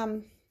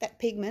 that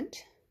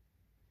pigment,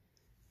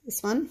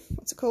 this one,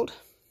 what's it called?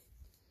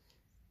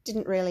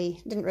 Didn't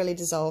really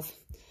dissolve.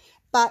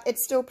 But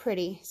it's still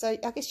pretty. So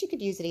I guess you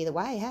could use it either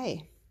way,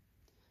 hey?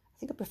 I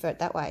think I prefer it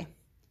that way.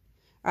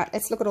 All right,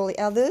 let's look at all the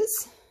others.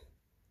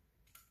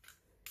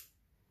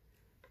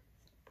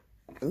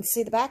 You can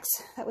see the backs.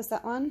 That was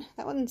that one.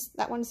 That one's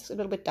a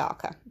little bit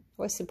darker. I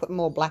always put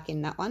more black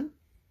in that one.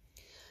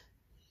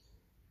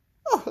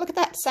 Oh, look at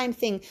that, same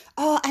thing.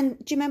 Oh, and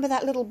do you remember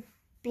that little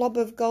blob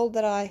of gold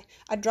that I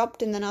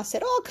dropped and then I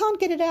said, oh, I can't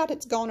get it out.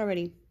 It's gone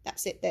already.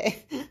 That's it there.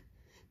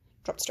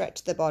 Dropped straight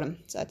to the bottom.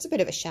 So it's a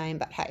bit of a shame,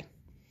 but hey.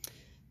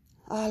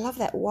 Oh, I love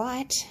that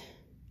white.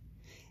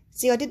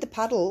 See, I did the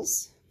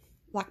puddles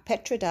like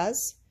Petra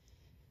does.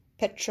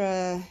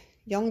 Petra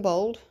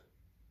Youngbold.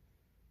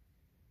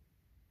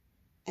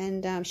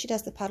 And she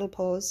does the puddle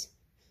pours.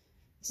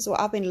 This is what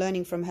I've been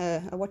learning from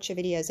her. I watch her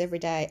videos every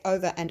day,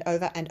 over and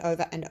over and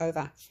over and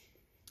over.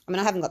 I mean,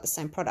 I haven't got the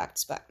same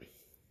products, but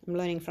I'm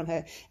learning from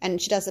her.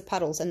 And she does the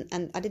puddles.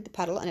 And I did the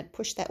puddle and it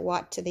pushed that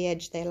white to the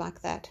edge there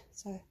like that.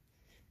 So,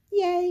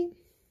 yay.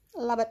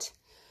 I love it.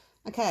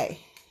 Okay,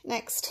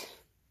 next.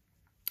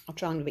 I'll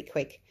try and be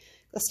quick.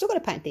 I've still got to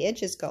paint the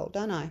edges gold,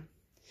 don't I?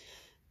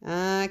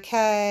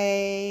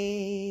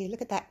 Okay,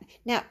 look at that.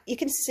 Now, you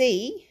can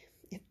see,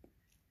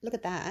 look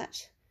at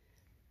that.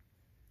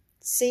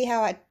 See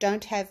how I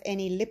don't have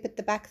any lip at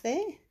the back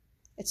there?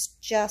 It's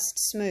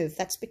just smooth.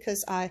 That's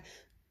because I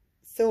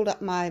filled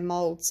up my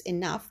molds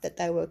enough that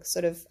they were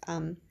sort of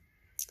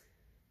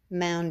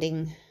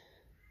mounding.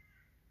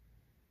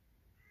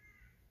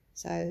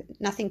 So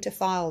nothing to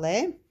file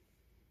there.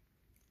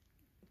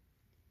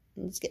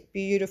 And just get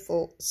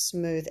beautiful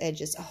smooth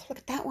edges. Oh, look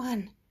at that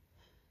one.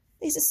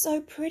 These are so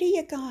pretty,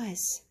 you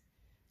guys.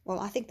 Well,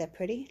 I think they're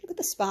pretty. Look at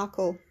the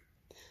sparkle.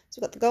 So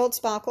we've got the gold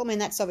sparkle. I mean,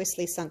 that's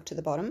obviously sunk to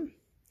the bottom.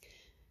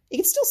 You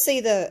can still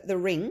see the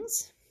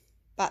rings,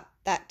 but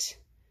that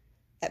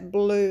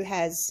blue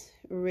has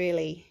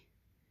really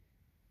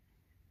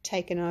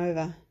taken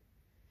over.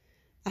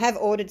 I have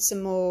ordered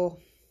some more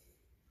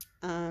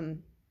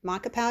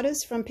mica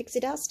powders from Pixie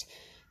Dust.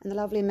 And the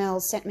lovely Mel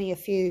sent me a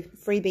few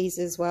freebies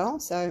as well,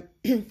 so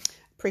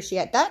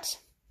appreciate that.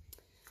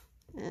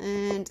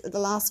 And the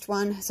last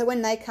one, so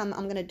when they come,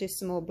 I'm going to do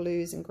some more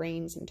blues and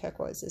greens and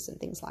turquoises and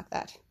things like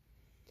that.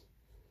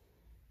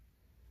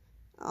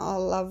 Oh, I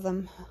love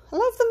them. I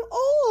love them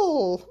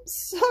all. I'm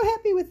so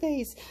happy with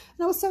these.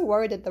 And I was so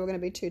worried that they were going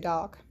to be too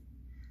dark.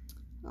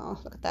 Oh,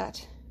 look at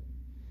that.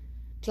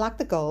 Do you like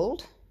the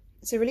gold?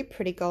 It's a really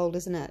pretty gold,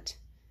 isn't it?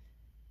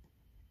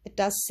 It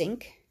does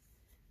sink.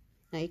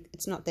 No,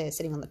 it's not there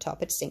sitting on the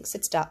top. It sinks.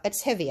 It's dark.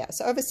 It's heavier.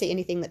 So obviously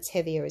anything that's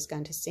heavier is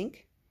going to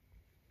sink.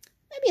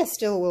 Maybe I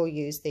still will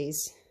use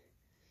these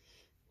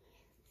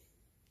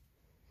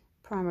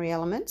primary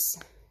elements.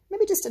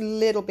 Maybe just a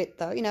little bit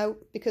though, you know,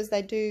 because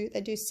they do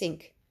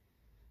sink.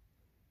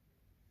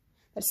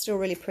 But still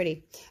really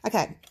pretty.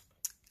 Okay.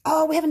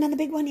 Oh, we haven't done the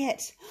big one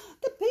yet.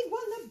 The big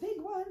one, the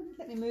big one.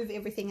 Let me move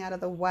everything out of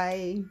the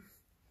way.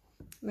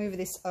 Move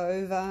this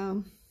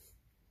over.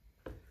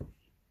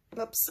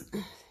 Oops.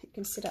 You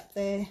can sit up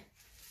there.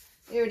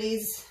 There it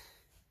is.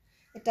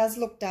 It does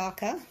look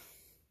darker.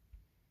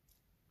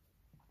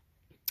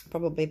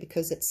 Probably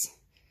because it's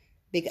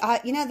big.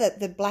 You know,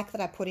 the black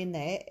that I put in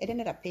there, it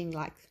ended up being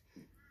like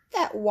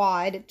that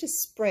wide. It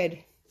just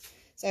spread.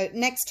 So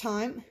next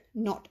time,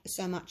 not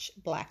so much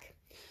black.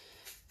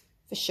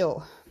 For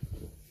sure.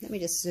 Let me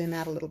just zoom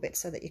out a little bit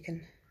so that you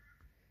can...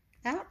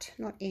 Out,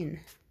 not in,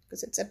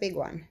 because it's a big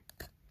one.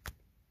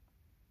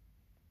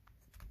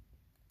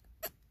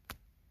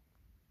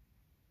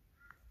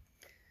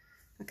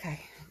 Okay,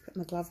 put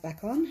my glove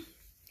back on.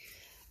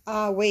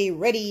 Are we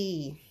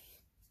ready?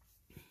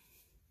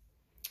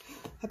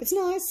 Hope it's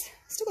nice.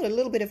 Still got a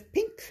little bit of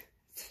pink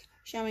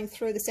showing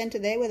through the center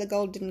there where the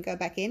gold didn't go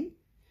back in.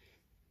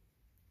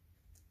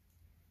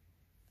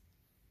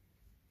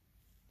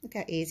 Look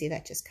how easy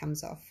that just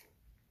comes off.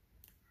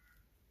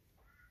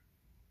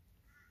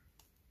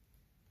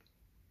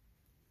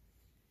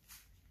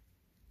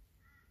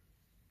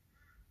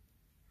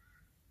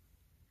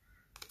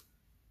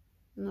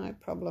 No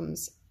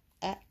problems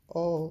at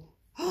all.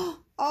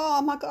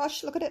 Oh my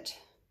gosh, look at it.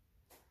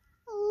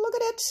 Look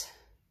at it.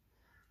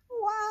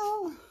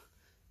 Wow.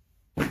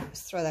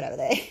 Just throw that over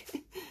there.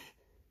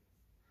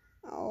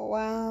 Oh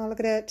wow, look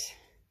at it.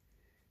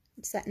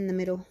 What's that in the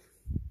middle?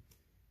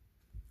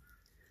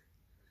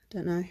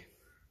 Don't know.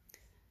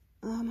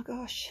 Oh my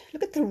gosh,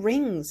 look at the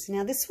rings.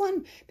 Now this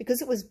one,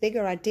 because it was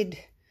bigger, I did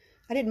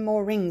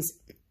more rings.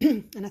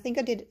 And I think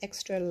I did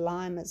extra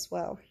lime as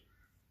well.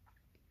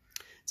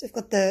 So I've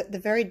got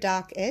the very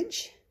dark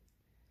edge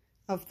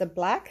of the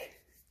black.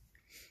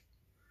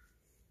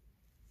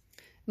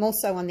 I'm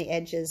also on the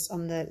edges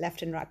on the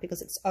left and right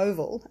because it's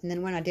oval. And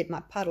then when I did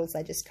my puddles,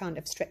 they just kind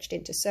of stretched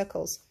into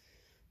circles.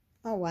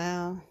 Oh,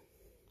 wow.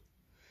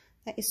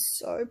 That is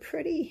so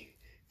pretty.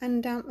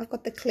 And I've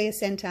got the clear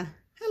center.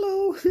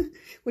 Hello.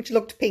 Which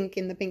looked pink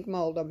in the pink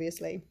mold,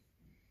 obviously.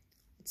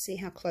 Let's see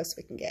how close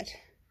we can get.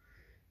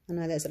 I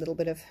know there's a little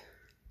bit of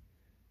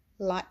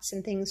lights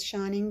and things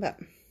shining, but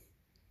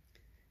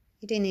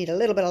you do need a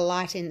little bit of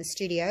light in the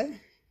studio.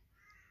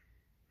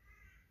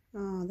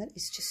 Oh, that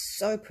is just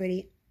so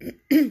pretty.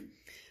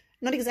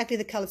 Not exactly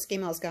the colour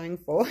scheme I was going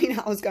for. You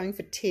know, I was going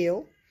for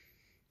teal,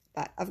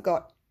 but I've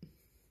got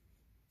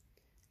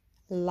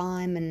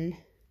lime and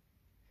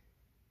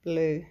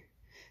blue.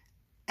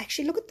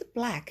 Actually, look at the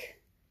black.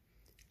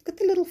 Look at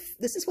the little,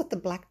 this is what the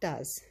black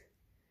does.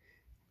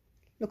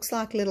 Looks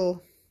like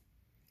little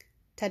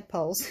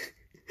tadpoles.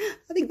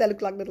 I think they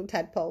look like little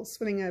tadpoles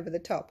swimming over the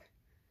top.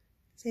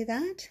 See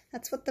that?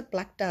 That's what the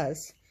black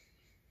does.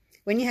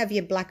 When you have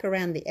your black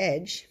around the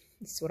edge,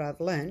 this is what I've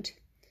learned,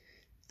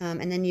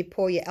 and then you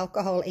pour your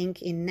alcohol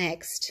ink in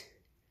next,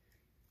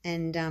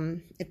 and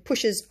it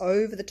pushes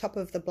over the top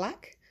of the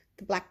black.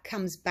 The black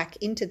comes back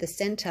into the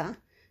center,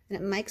 and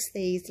it makes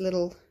these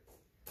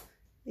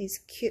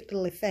cute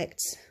little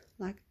effects,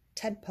 like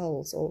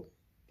tadpoles or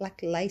black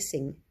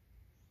lacing.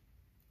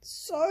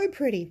 So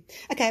pretty.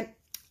 Okay,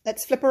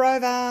 let's flip her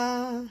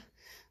over.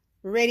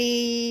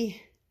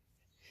 Ready.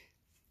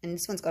 And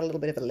this one's got a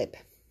little bit of a lip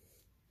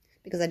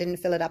because I didn't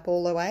fill it up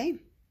all the way.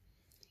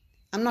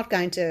 I'm not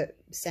going to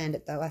sand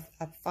it though.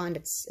 I find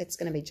it's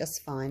going to be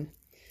just fine.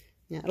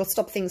 Yeah, it'll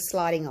stop things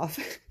sliding off.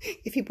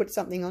 If you put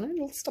something on it,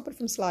 it'll stop it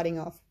from sliding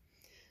off.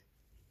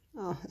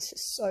 Oh, it's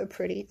just so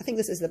pretty. I think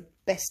this is the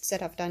best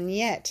set I've done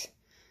yet.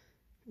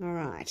 All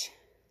right.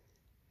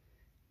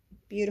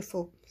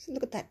 Beautiful. So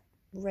look at that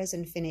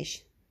resin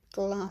finish,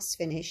 glass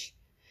finish.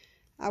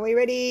 Are we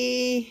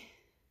ready?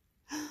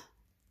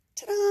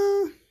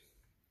 Ta-da!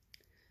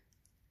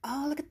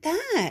 Oh, look at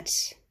that.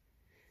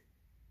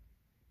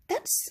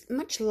 That's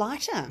much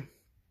lighter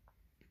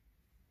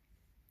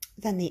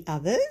than the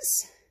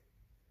others.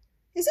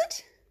 Is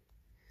it?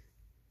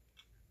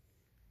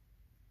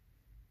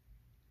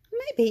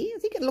 Maybe. I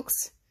think it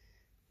looks...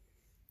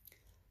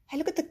 Hey,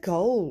 look at the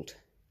gold.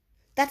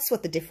 That's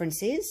what the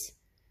difference is.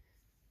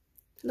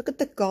 Look at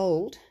the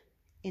gold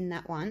in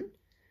that one.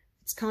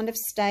 It's kind of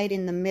stayed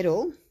in the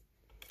middle.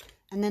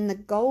 And then the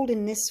gold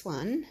in this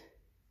one,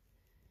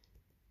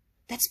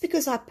 that's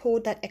because I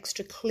poured that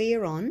extra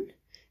clear on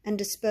and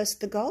disperse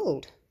the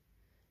gold.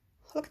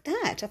 Look at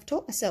that, I've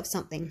taught myself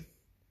something.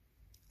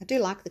 I do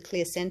like the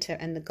clear center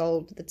and the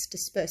gold that's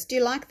dispersed. Do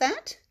you like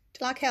that? Do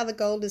you like how the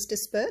gold is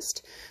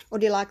dispersed? Or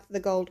do you like the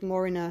gold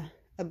more in a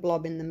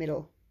blob in the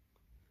middle?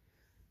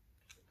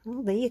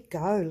 Oh, there you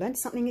go. Learn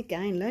something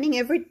again. Learning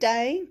every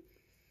day.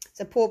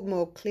 So I poured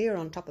more clear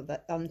on top of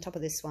it, on top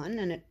of this one,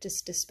 and it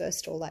just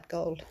dispersed all that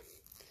gold.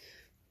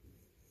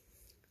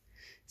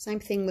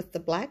 Same thing with the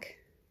black.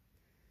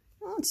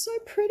 Oh, it's so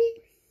pretty.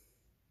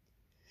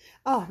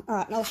 Oh, all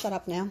right, I'll shut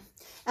up now.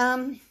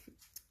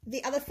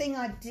 The other thing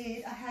I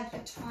did, I had a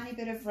tiny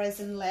bit of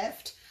resin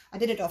left. I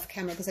did it off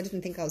camera because I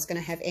didn't think I was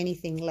going to have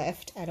anything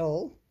left at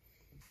all.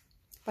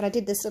 But I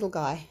did this little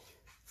guy.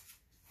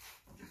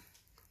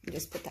 Let me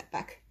just put that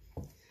back.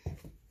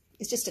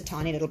 It's just a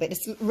tiny little bit.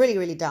 It's really,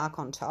 really dark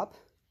on top.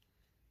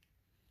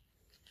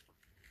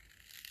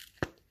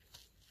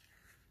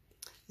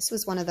 This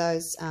was one of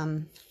those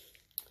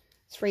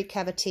 3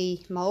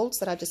 cavity molds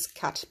that I just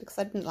cut because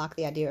I didn't like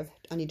the idea of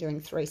only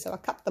doing 3. So I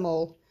cut them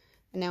all,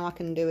 and now I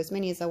can do as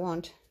many as I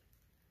want.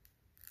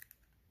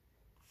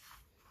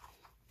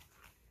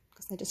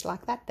 Because they're just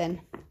like that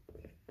then.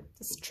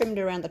 Just trimmed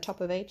around the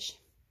top of each.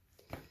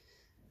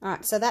 All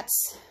right, so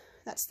that's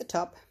the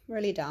top,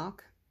 really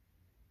dark.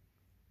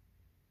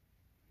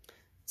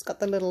 It's got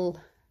the little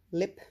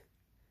lip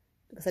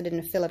because I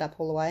didn't fill it up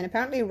all the way. And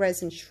apparently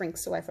resin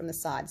shrinks away from the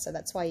side, so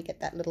that's why you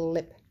get that little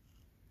lip.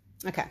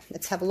 Okay,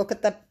 let's have a look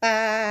at the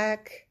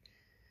back.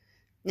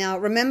 Now,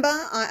 remember,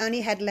 I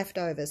only had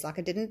leftovers. Like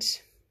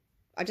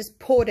I just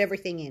poured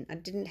everything in. I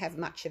didn't have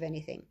much of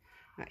anything.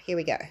 All right, here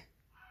we go.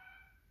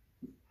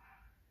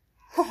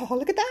 Oh,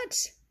 look at that.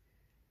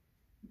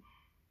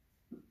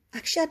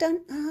 Actually,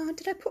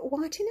 did I put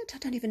white in it? I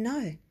don't even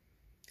know.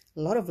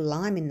 A lot of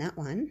lime in that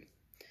one.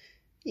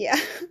 Yeah,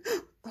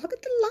 oh, look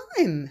at the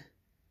lime.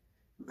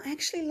 I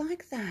actually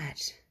like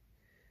that.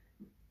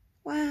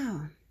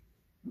 Wow.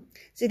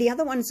 See, the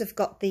other ones have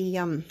got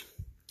the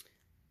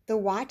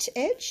white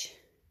edge.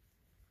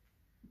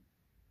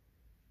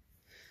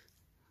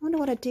 I wonder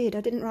what I did.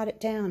 I didn't write it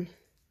down.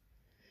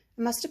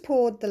 I must have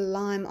poured the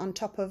lime on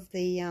top of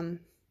the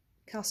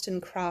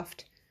Castin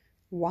Craft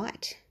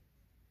white.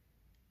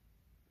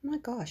 Oh my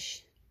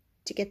gosh,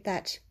 to get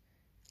that,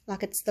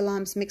 like it's the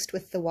limes mixed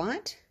with the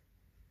white.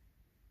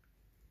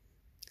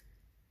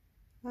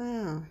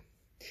 Wow.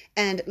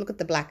 And look at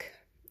the black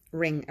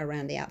ring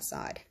around the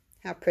outside.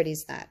 How pretty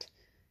is that?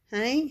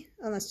 Hey?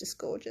 Oh, that's just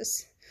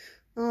gorgeous.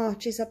 Oh,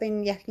 geez, I've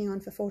been yakking on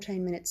for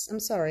 14 minutes. I'm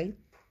sorry,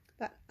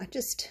 but I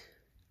just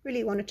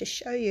really wanted to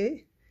show you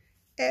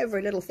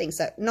every little thing.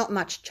 So not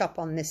much chop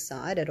on this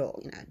side at all.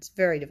 You know, it's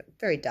very,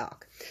 very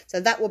dark. So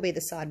that will be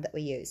the side that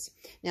we use.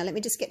 Now, let me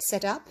just get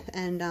set up,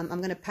 and I'm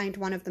going to paint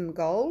one of them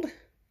gold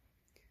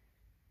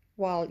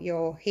while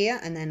you're here,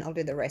 and then I'll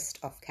do the rest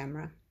off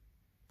camera.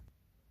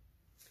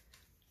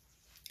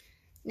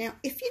 Now,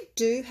 if you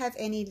do have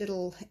any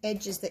little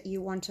edges that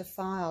you want to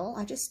file,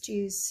 I just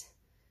use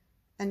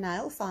a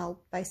nail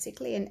file,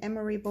 basically, an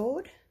emery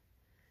board.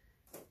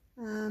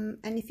 And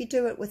if you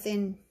do it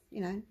within,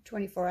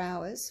 24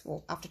 hours,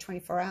 or after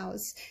 24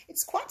 hours,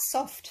 it's quite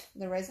soft,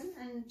 the resin,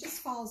 and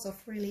just files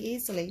off really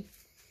easily.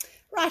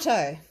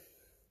 Righto.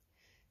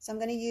 So I'm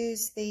going to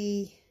use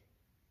the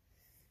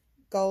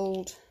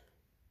gold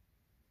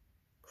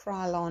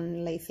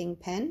Krylon leafing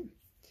pen.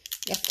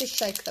 You have to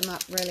shake them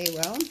up really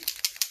well.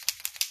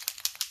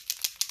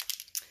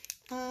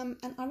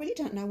 And I really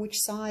don't know which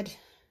side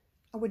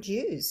I would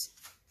use.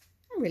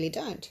 I really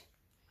don't.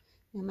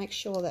 Now make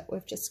sure that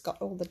we've just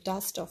got all the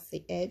dust off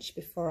the edge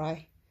before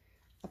I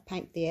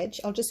paint the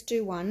edge. I'll just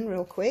do one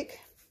real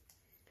quick.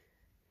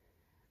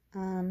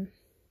 I've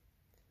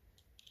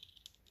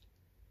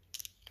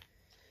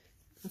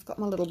got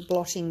my little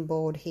blotting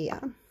board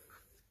here.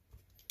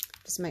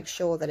 Just make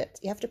sure that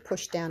you have to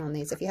push down on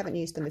these. If you haven't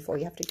used them before,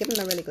 you have to give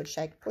them a really good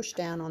shake. Push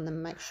down on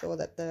them, make sure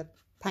that the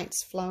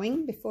paint's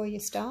flowing before you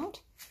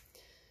start.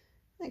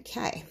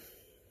 Okay,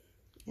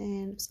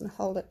 and I'm just going to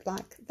hold it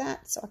like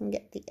that so I can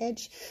get the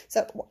edge.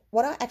 So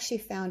what I actually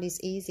found is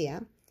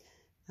easier,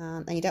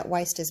 and you don't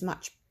waste as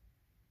much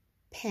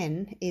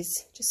pen,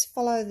 is just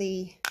follow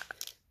the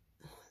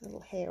little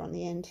hair on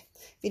the end.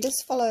 If you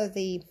just follow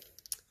the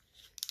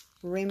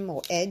rim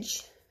or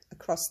edge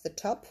across the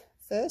top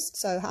first,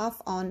 so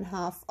half on,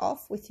 half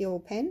off with your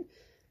pen,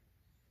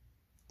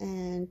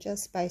 and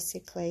just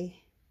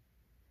basically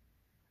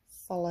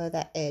follow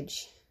that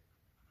edge.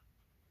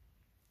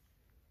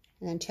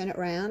 And then turn it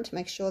around.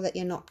 Make sure that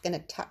you're not going to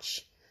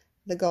touch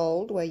the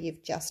gold where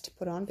you've just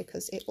put on,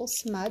 because it will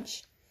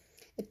smudge.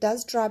 It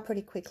does dry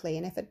pretty quickly,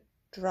 and if it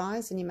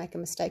dries and you make a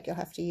mistake, you'll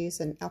have to use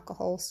an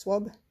alcohol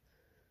swab.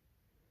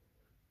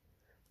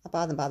 I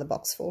buy them by the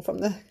box full from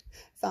the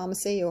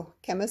pharmacy or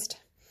chemist,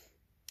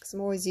 because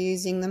I'm always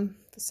using them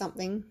for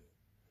something.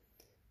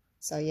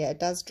 So yeah, it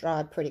does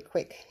dry pretty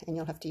quick, and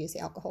you'll have to use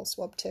the alcohol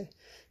swab to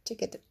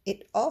get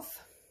it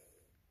off.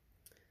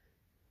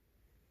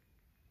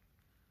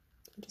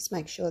 Just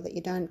make sure that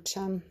you don't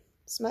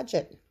smudge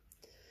it.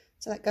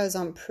 So that goes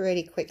on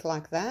pretty quick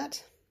like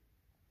that.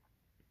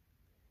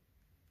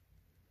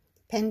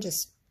 pen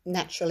just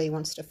naturally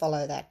wants to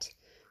follow that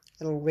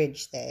little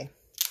ridge there.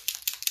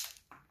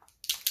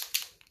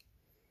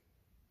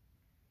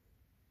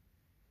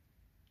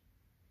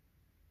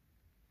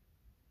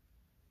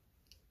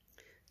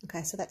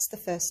 Okay, so that's the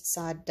first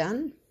side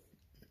done.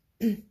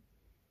 And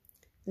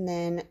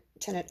then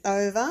turn it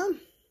over.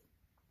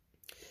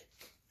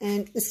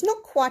 And it's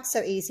not quite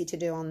so easy to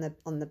do on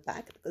the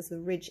back because the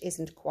ridge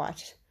isn't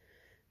quite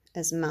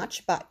as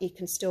much, but you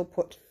can still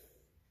put,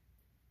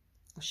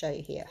 I'll show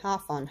you here,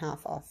 half on,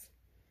 half off.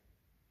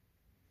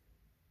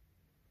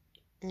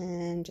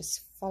 And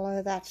just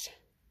follow that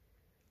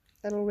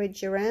little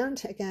ridge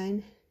around.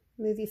 Again,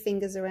 move your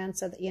fingers around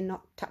so that you're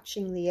not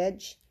touching the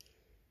edge.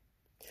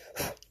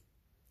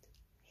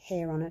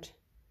 Hair on it.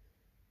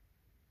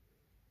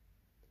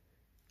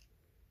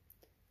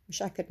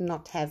 Wish I could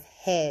not have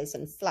hairs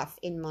and fluff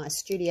in my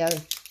studio.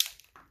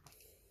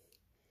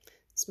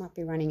 This might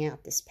be running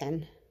out, this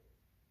pen.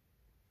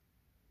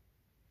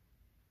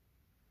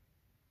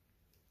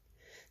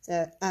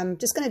 So I'm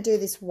just going to do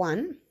this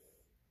one,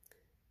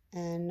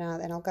 and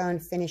then I'll go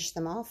and finish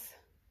them off.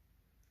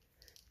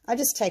 I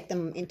just take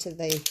them into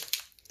the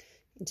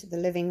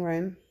living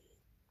room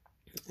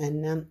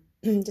and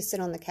just sit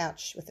on the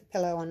couch with a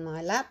pillow on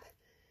my lap,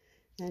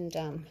 and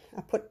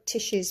I put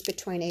tissues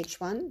between each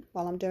one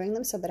while I'm doing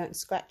them so they don't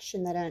scratch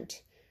and they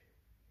don't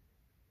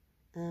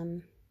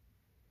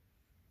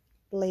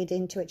bleed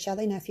into each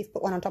other. You know, if you've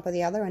put one on top of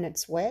the other and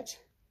it's wet.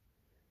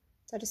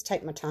 So I just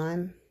take my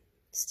time.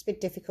 It's a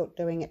bit difficult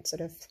doing it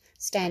sort of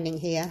standing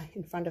here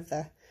in front of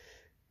the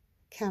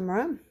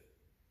camera.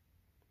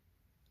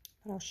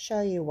 But I'll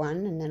show you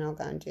one and then I'll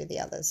go and do the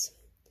others.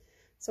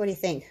 So what do you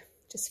think?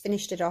 Just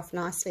finished it off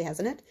nicely,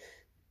 hasn't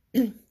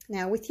it?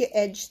 Now with your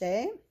edge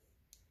there,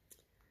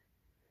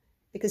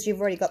 because you've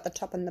already got the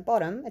top and the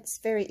bottom, it's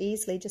very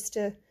easily just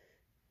to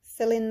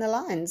fill in the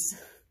lines.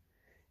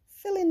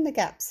 Fill in the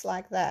gaps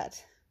like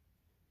that.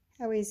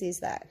 How easy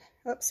is that?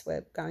 Oops,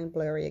 we're going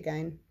blurry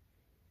again.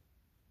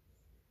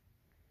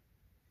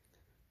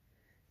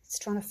 It's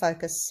trying to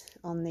focus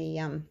on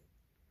the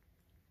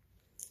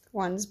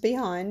ones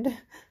behind.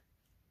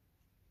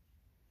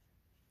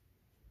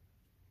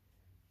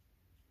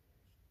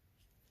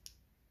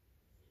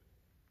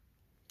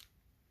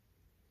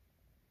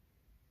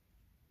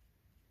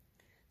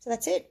 So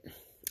that's it.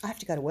 I have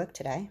to go to work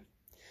today,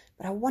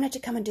 but I wanted to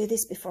come and do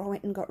this before I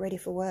went and got ready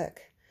for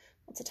work.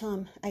 What's the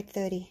time?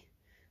 8:30.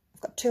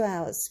 I've got 2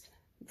 hours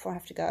before I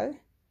have to go.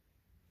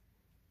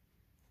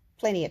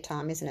 Plenty of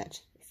time, isn't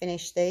it?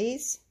 Finish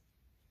these,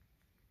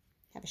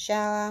 have a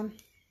shower,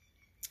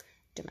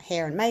 do my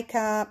hair and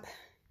makeup,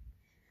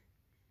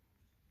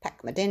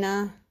 pack my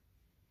dinner.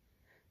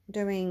 I'm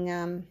doing,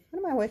 what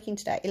am I working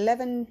today?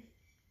 11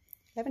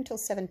 till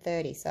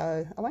 7:30,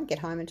 so I won't get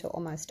home until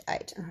almost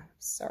 8. Oh,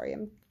 sorry,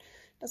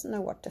 doesn't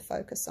know what to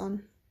focus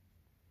on.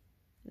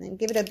 And then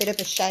give it a bit of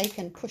a shake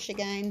and push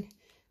again.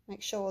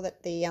 Make sure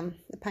that the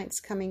paint's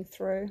coming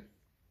through.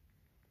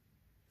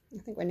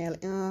 I think we're nearly,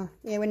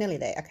 yeah, we're nearly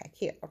there. Okay,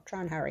 here, I'll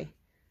try and hurry.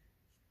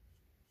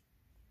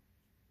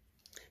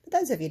 But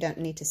those of you who don't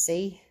need to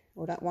see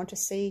or don't want to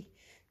see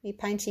me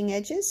painting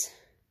edges,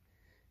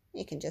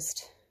 you can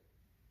just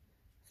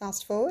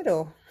fast forward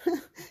or...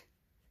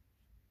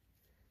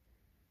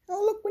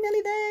 Oh, look, we're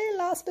nearly there.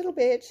 Last little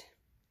bit.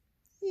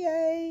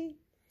 Yay.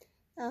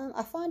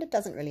 I find it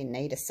doesn't really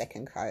need a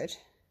second coat.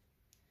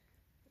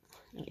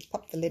 Let me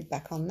pop the lid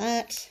back on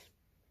that.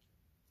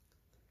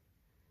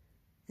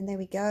 And there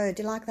we go.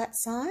 Do you like that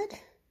side?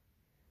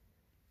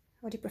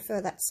 Or do you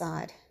prefer that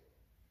side?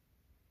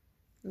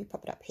 Let me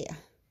pop it up here.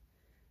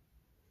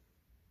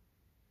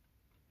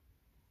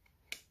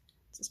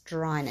 It's just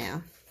dry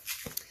now.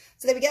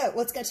 So there we go.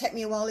 Well, it's going to take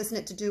me a while, isn't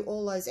it, to do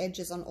all those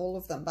edges on all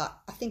of them, but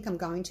I think I'm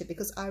going to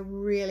because I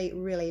really,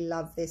 really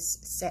love this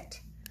set.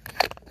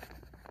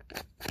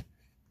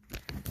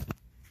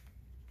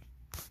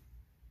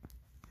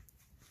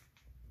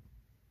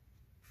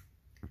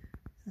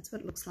 That's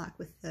what it looks like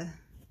with the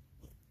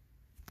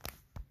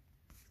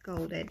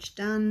gold edge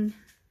done.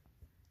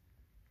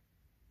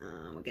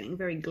 We're getting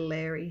very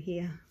glary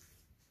here.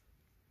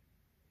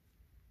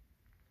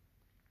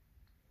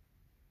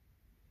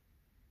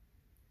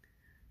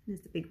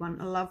 There's the big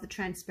one. I love the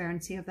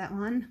transparency of that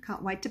one.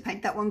 Can't wait to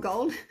paint that one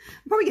gold.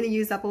 I'm probably going to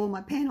use up all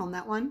my pen on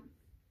that one.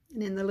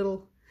 And then the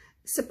little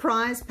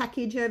surprise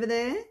package over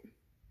there.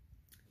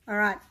 All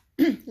right.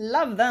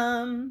 Love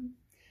them.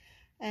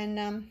 And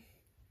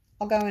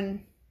I'll go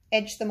and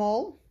edge them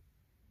all.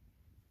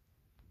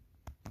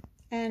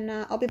 And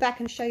I'll be back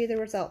and show you the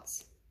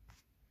results.